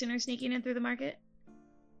and Jason are sneaking in through the market?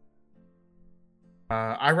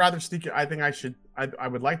 I'd rather sneak. I think I should. I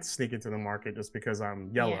would like to sneak into the market just because I'm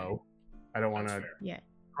yellow. I don't want to Yeah.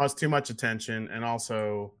 cause too much attention, and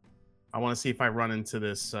also I want to see if I run into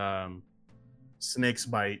this Snake's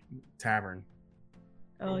Bite Tavern.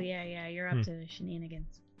 Oh yeah. You're up to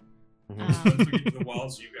shenanigans. Once we get to the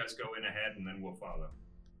walls, you guys go in ahead, and then we'll follow.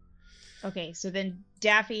 Okay, so then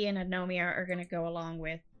Daffy and Anomia are going to go along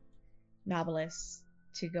with Nobilis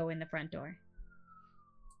to go in the front door.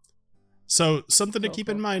 So something to keep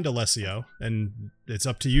in mind, Alessio, and it's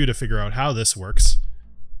up to you to figure out how this works.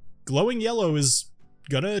 Glowing yellow is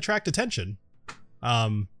going to attract attention.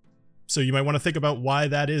 So you might want to think about why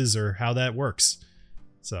that is or how that works.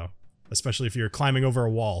 So, especially if you're climbing over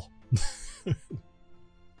a wall.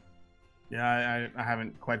 Yeah, I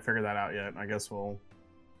haven't quite figured that out yet. I guess we'll...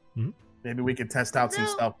 Maybe we could test out some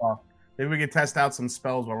stuff. Maybe we could test out some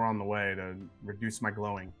spells while we're on the way to reduce my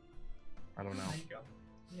glowing. I don't know. There you go.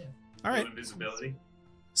 Yeah. All right. Invisibility.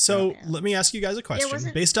 So let me ask you guys a question.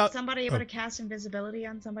 Wasn't based out somebody able to cast invisibility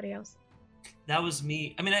on somebody else? That was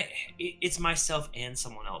me. I mean, it's myself and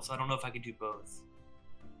someone else. So I don't know if I could do both.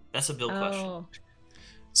 That's a build question.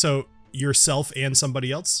 So yourself and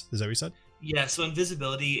somebody else? Is that what you said? Yeah. So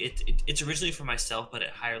invisibility, it's originally for myself, but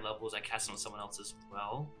at higher levels, I cast it on someone else as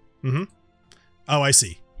well. Mm-hmm. Oh, I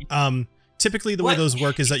see. Typically, the way those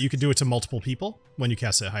work is that you can do it to multiple people when you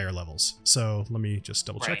cast it at higher levels. So let me just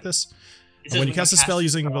double check this. When you cast a spell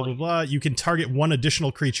using blah blah blah, you can target one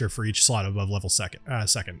additional creature for each slot above level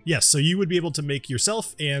second. Yes, so you would be able to make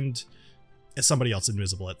yourself and somebody else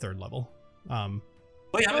invisible at third level.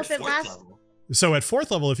 Wait, I'm at fourth level. So at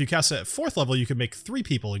fourth level, if you cast it at fourth level, you can make 3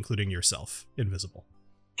 people, including yourself, invisible.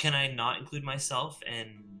 Can I not include myself?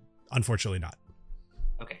 And unfortunately, not.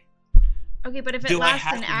 Okay. Okay, but if it lasts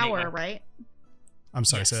an hour, right? I'm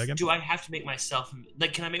sorry, say that again? Do I have to make myself...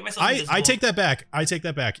 Like, can I make myself invisible? I take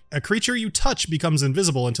that back. A creature you touch becomes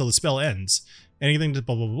invisible until the spell ends. Anything to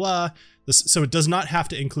blah, blah, blah. So it does not have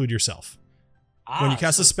to include yourself. When you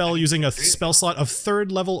cast a spell using a spell slot of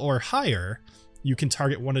third level or higher, you can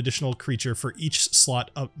target one additional creature for each slot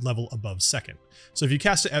level above second. So if you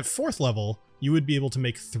cast it at fourth level, you would be able to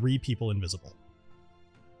make 3 people invisible.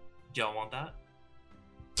 Do y'all want that?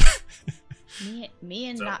 Me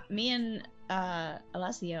and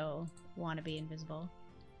Alessio want to be invisible.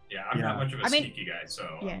 Yeah, I'm not much of a sneaky guy, so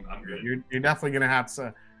I'm good. You're definitely gonna have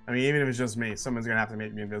to. I mean, even if it's just me, someone's gonna have to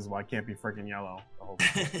make me invisible. I can't be freaking yellow the whole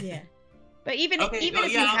time. Yeah, but even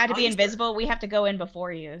if you had to be invisible, we have to go in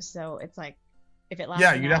before you. So it's like, if it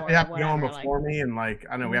lasts, you definitely have to go in before me, and like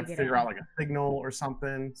I don't know, we have to figure out like a signal or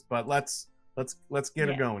something. But let's get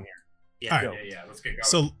it going here. Yeah, yeah. Let's get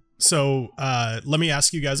going. So let me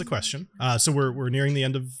ask you guys a question. So we're nearing the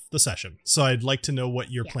end of the session. So I'd like to know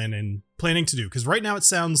what you're planning to do, because right now it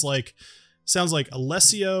sounds like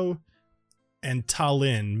Alessio and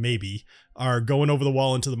Talin maybe are going over the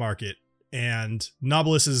wall into the market, and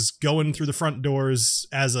Nobilis is going through the front doors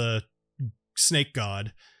as a snake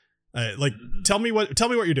god. Tell me what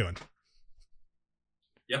you're doing.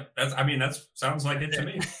 Yep, that sounds like it to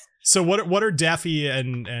me. So what are Daffy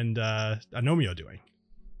and Anomio doing?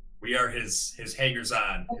 We are his hangers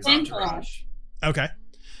on, his entourage. Okay.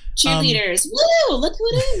 Cheerleaders. Woo! Look who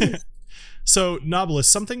it is. So, Nobilis,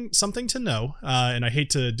 something to know, and I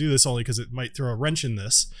hate to do this only because it might throw a wrench in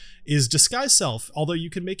this, is disguise self. Although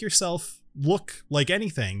you can make yourself look like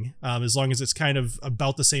anything, as long as it's kind of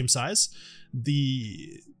about the same size,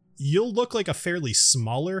 you'll look like a fairly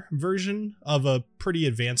smaller version of a pretty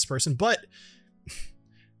advanced person. But,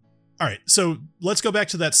 all right, so let's go back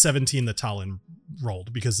to that 17 that Talin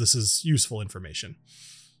rolled, because this is useful information.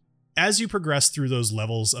 As you progress through those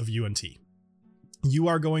levels of UNT, you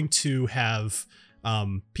are going to have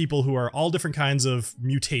people who are all different kinds of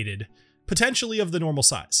mutated, potentially of the normal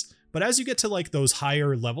size. But as you get to like those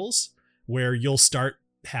higher levels where you'll start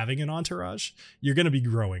having an entourage, you're going to be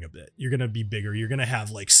growing a bit. You're going to be bigger. You're going to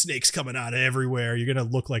have like snakes coming out of everywhere. You're going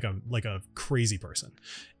to look like a crazy person.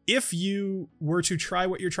 If you were to try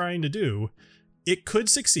what you're trying to do, it could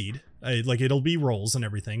succeed. It'll be rolls and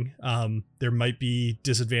everything. There might be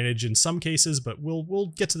disadvantage in some cases, but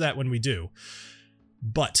we'll get to that when we do.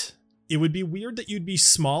 But it would be weird that you'd be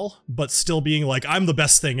small, but still being like, I'm the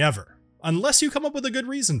best thing ever. unless you come up with a good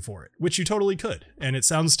reason for it, which you totally could. And it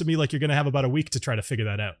sounds to me like you're going to have about a week to try to figure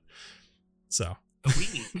that out. So A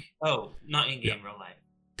week? Oh, not in game, real life.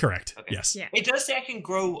 correct. Okay. Yes. Yeah. It does say I can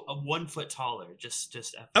grow 1 foot taller. Just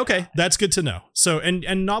Okay, FYI. that's good to know. So, and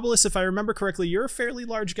Nobilis, if I remember correctly, you're a fairly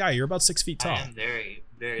large guy. You're about 6 feet tall. I am very,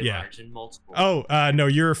 very Yeah. large and multiple. Oh, no,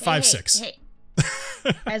 you're Hey, 5'6". hey,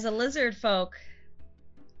 As a lizard folk,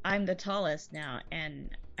 I'm the tallest now, and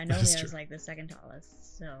I know That is I was true. like the second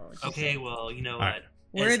tallest. So just Okay, saying. well, you know All what? right.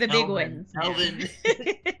 We're As the big Elvin- ones. now. Elvin.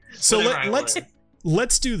 So Whatever I let's was.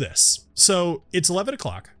 let's do this. So it's 11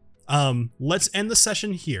 o'clock. Let's end the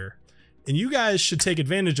session here, and you guys should take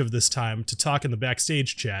advantage of this time to talk in the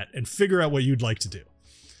backstage chat and figure out what you'd like to do.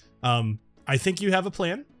 I think you have a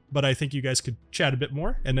plan, but I think you guys could chat a bit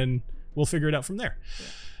more, and then we'll figure it out from there.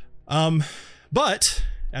 But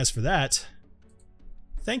as for that,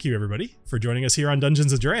 thank you everybody for joining us here on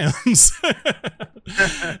Dungeons and Drams.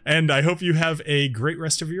 And I hope you have a great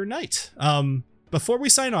rest of your night. Before we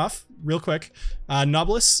sign off, real quick,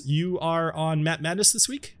 Nobilis, you are on Matt Madness this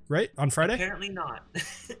week, right? On Friday? Apparently not.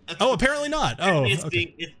 Oh, apparently not. Oh, Apparently it's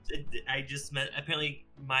okay. I just met. Apparently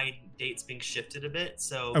my date's being shifted a bit.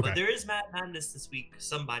 So, Okay. but there is Matt Madness this week.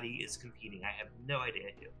 Somebody is competing. I have no idea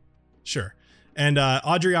who. Sure. And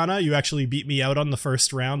Adriana, you actually beat me out on the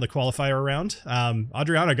first round, the qualifier round.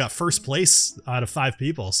 Adriana got first place out of 5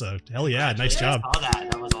 people, so hell yeah, nice job. I saw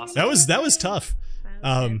that. That was awesome. That was tough.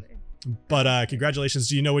 But congratulations.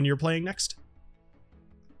 Do you know when you're playing next?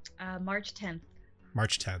 March 10th,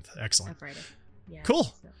 March 10th. Excellent. Friday. Yeah. Cool.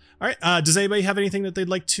 so- All right. Does anybody have anything that they'd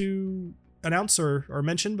like to announce or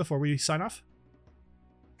mention before we sign off?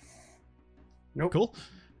 Nope. Cool.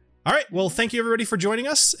 All right. Well, thank you everybody for joining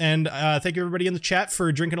us, and thank you everybody in the chat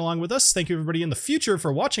for drinking along with us. Thank you everybody in the future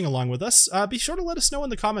for watching along with us. Be sure to let us know in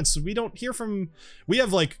the comments. We don't hear from. We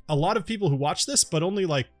have like a lot of people who watch this, but only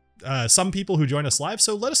like some people who join us live.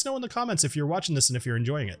 So let us know in the comments if you're watching this and if you're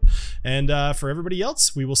enjoying it. And for everybody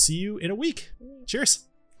else, we will see you in a week. Cheers.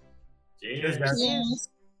 Cheers, guys. Yes.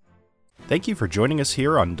 Thank you for joining us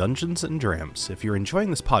here on Dungeons and Drams. If you're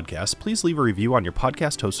enjoying this podcast, please leave a review on your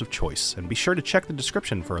podcast host of choice, and be sure to check the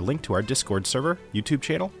description for a link to our Discord server, YouTube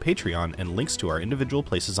channel, Patreon, and links to our individual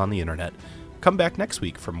places on the internet. Come back next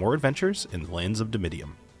week for more adventures in the lands of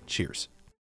Domitium. Cheers.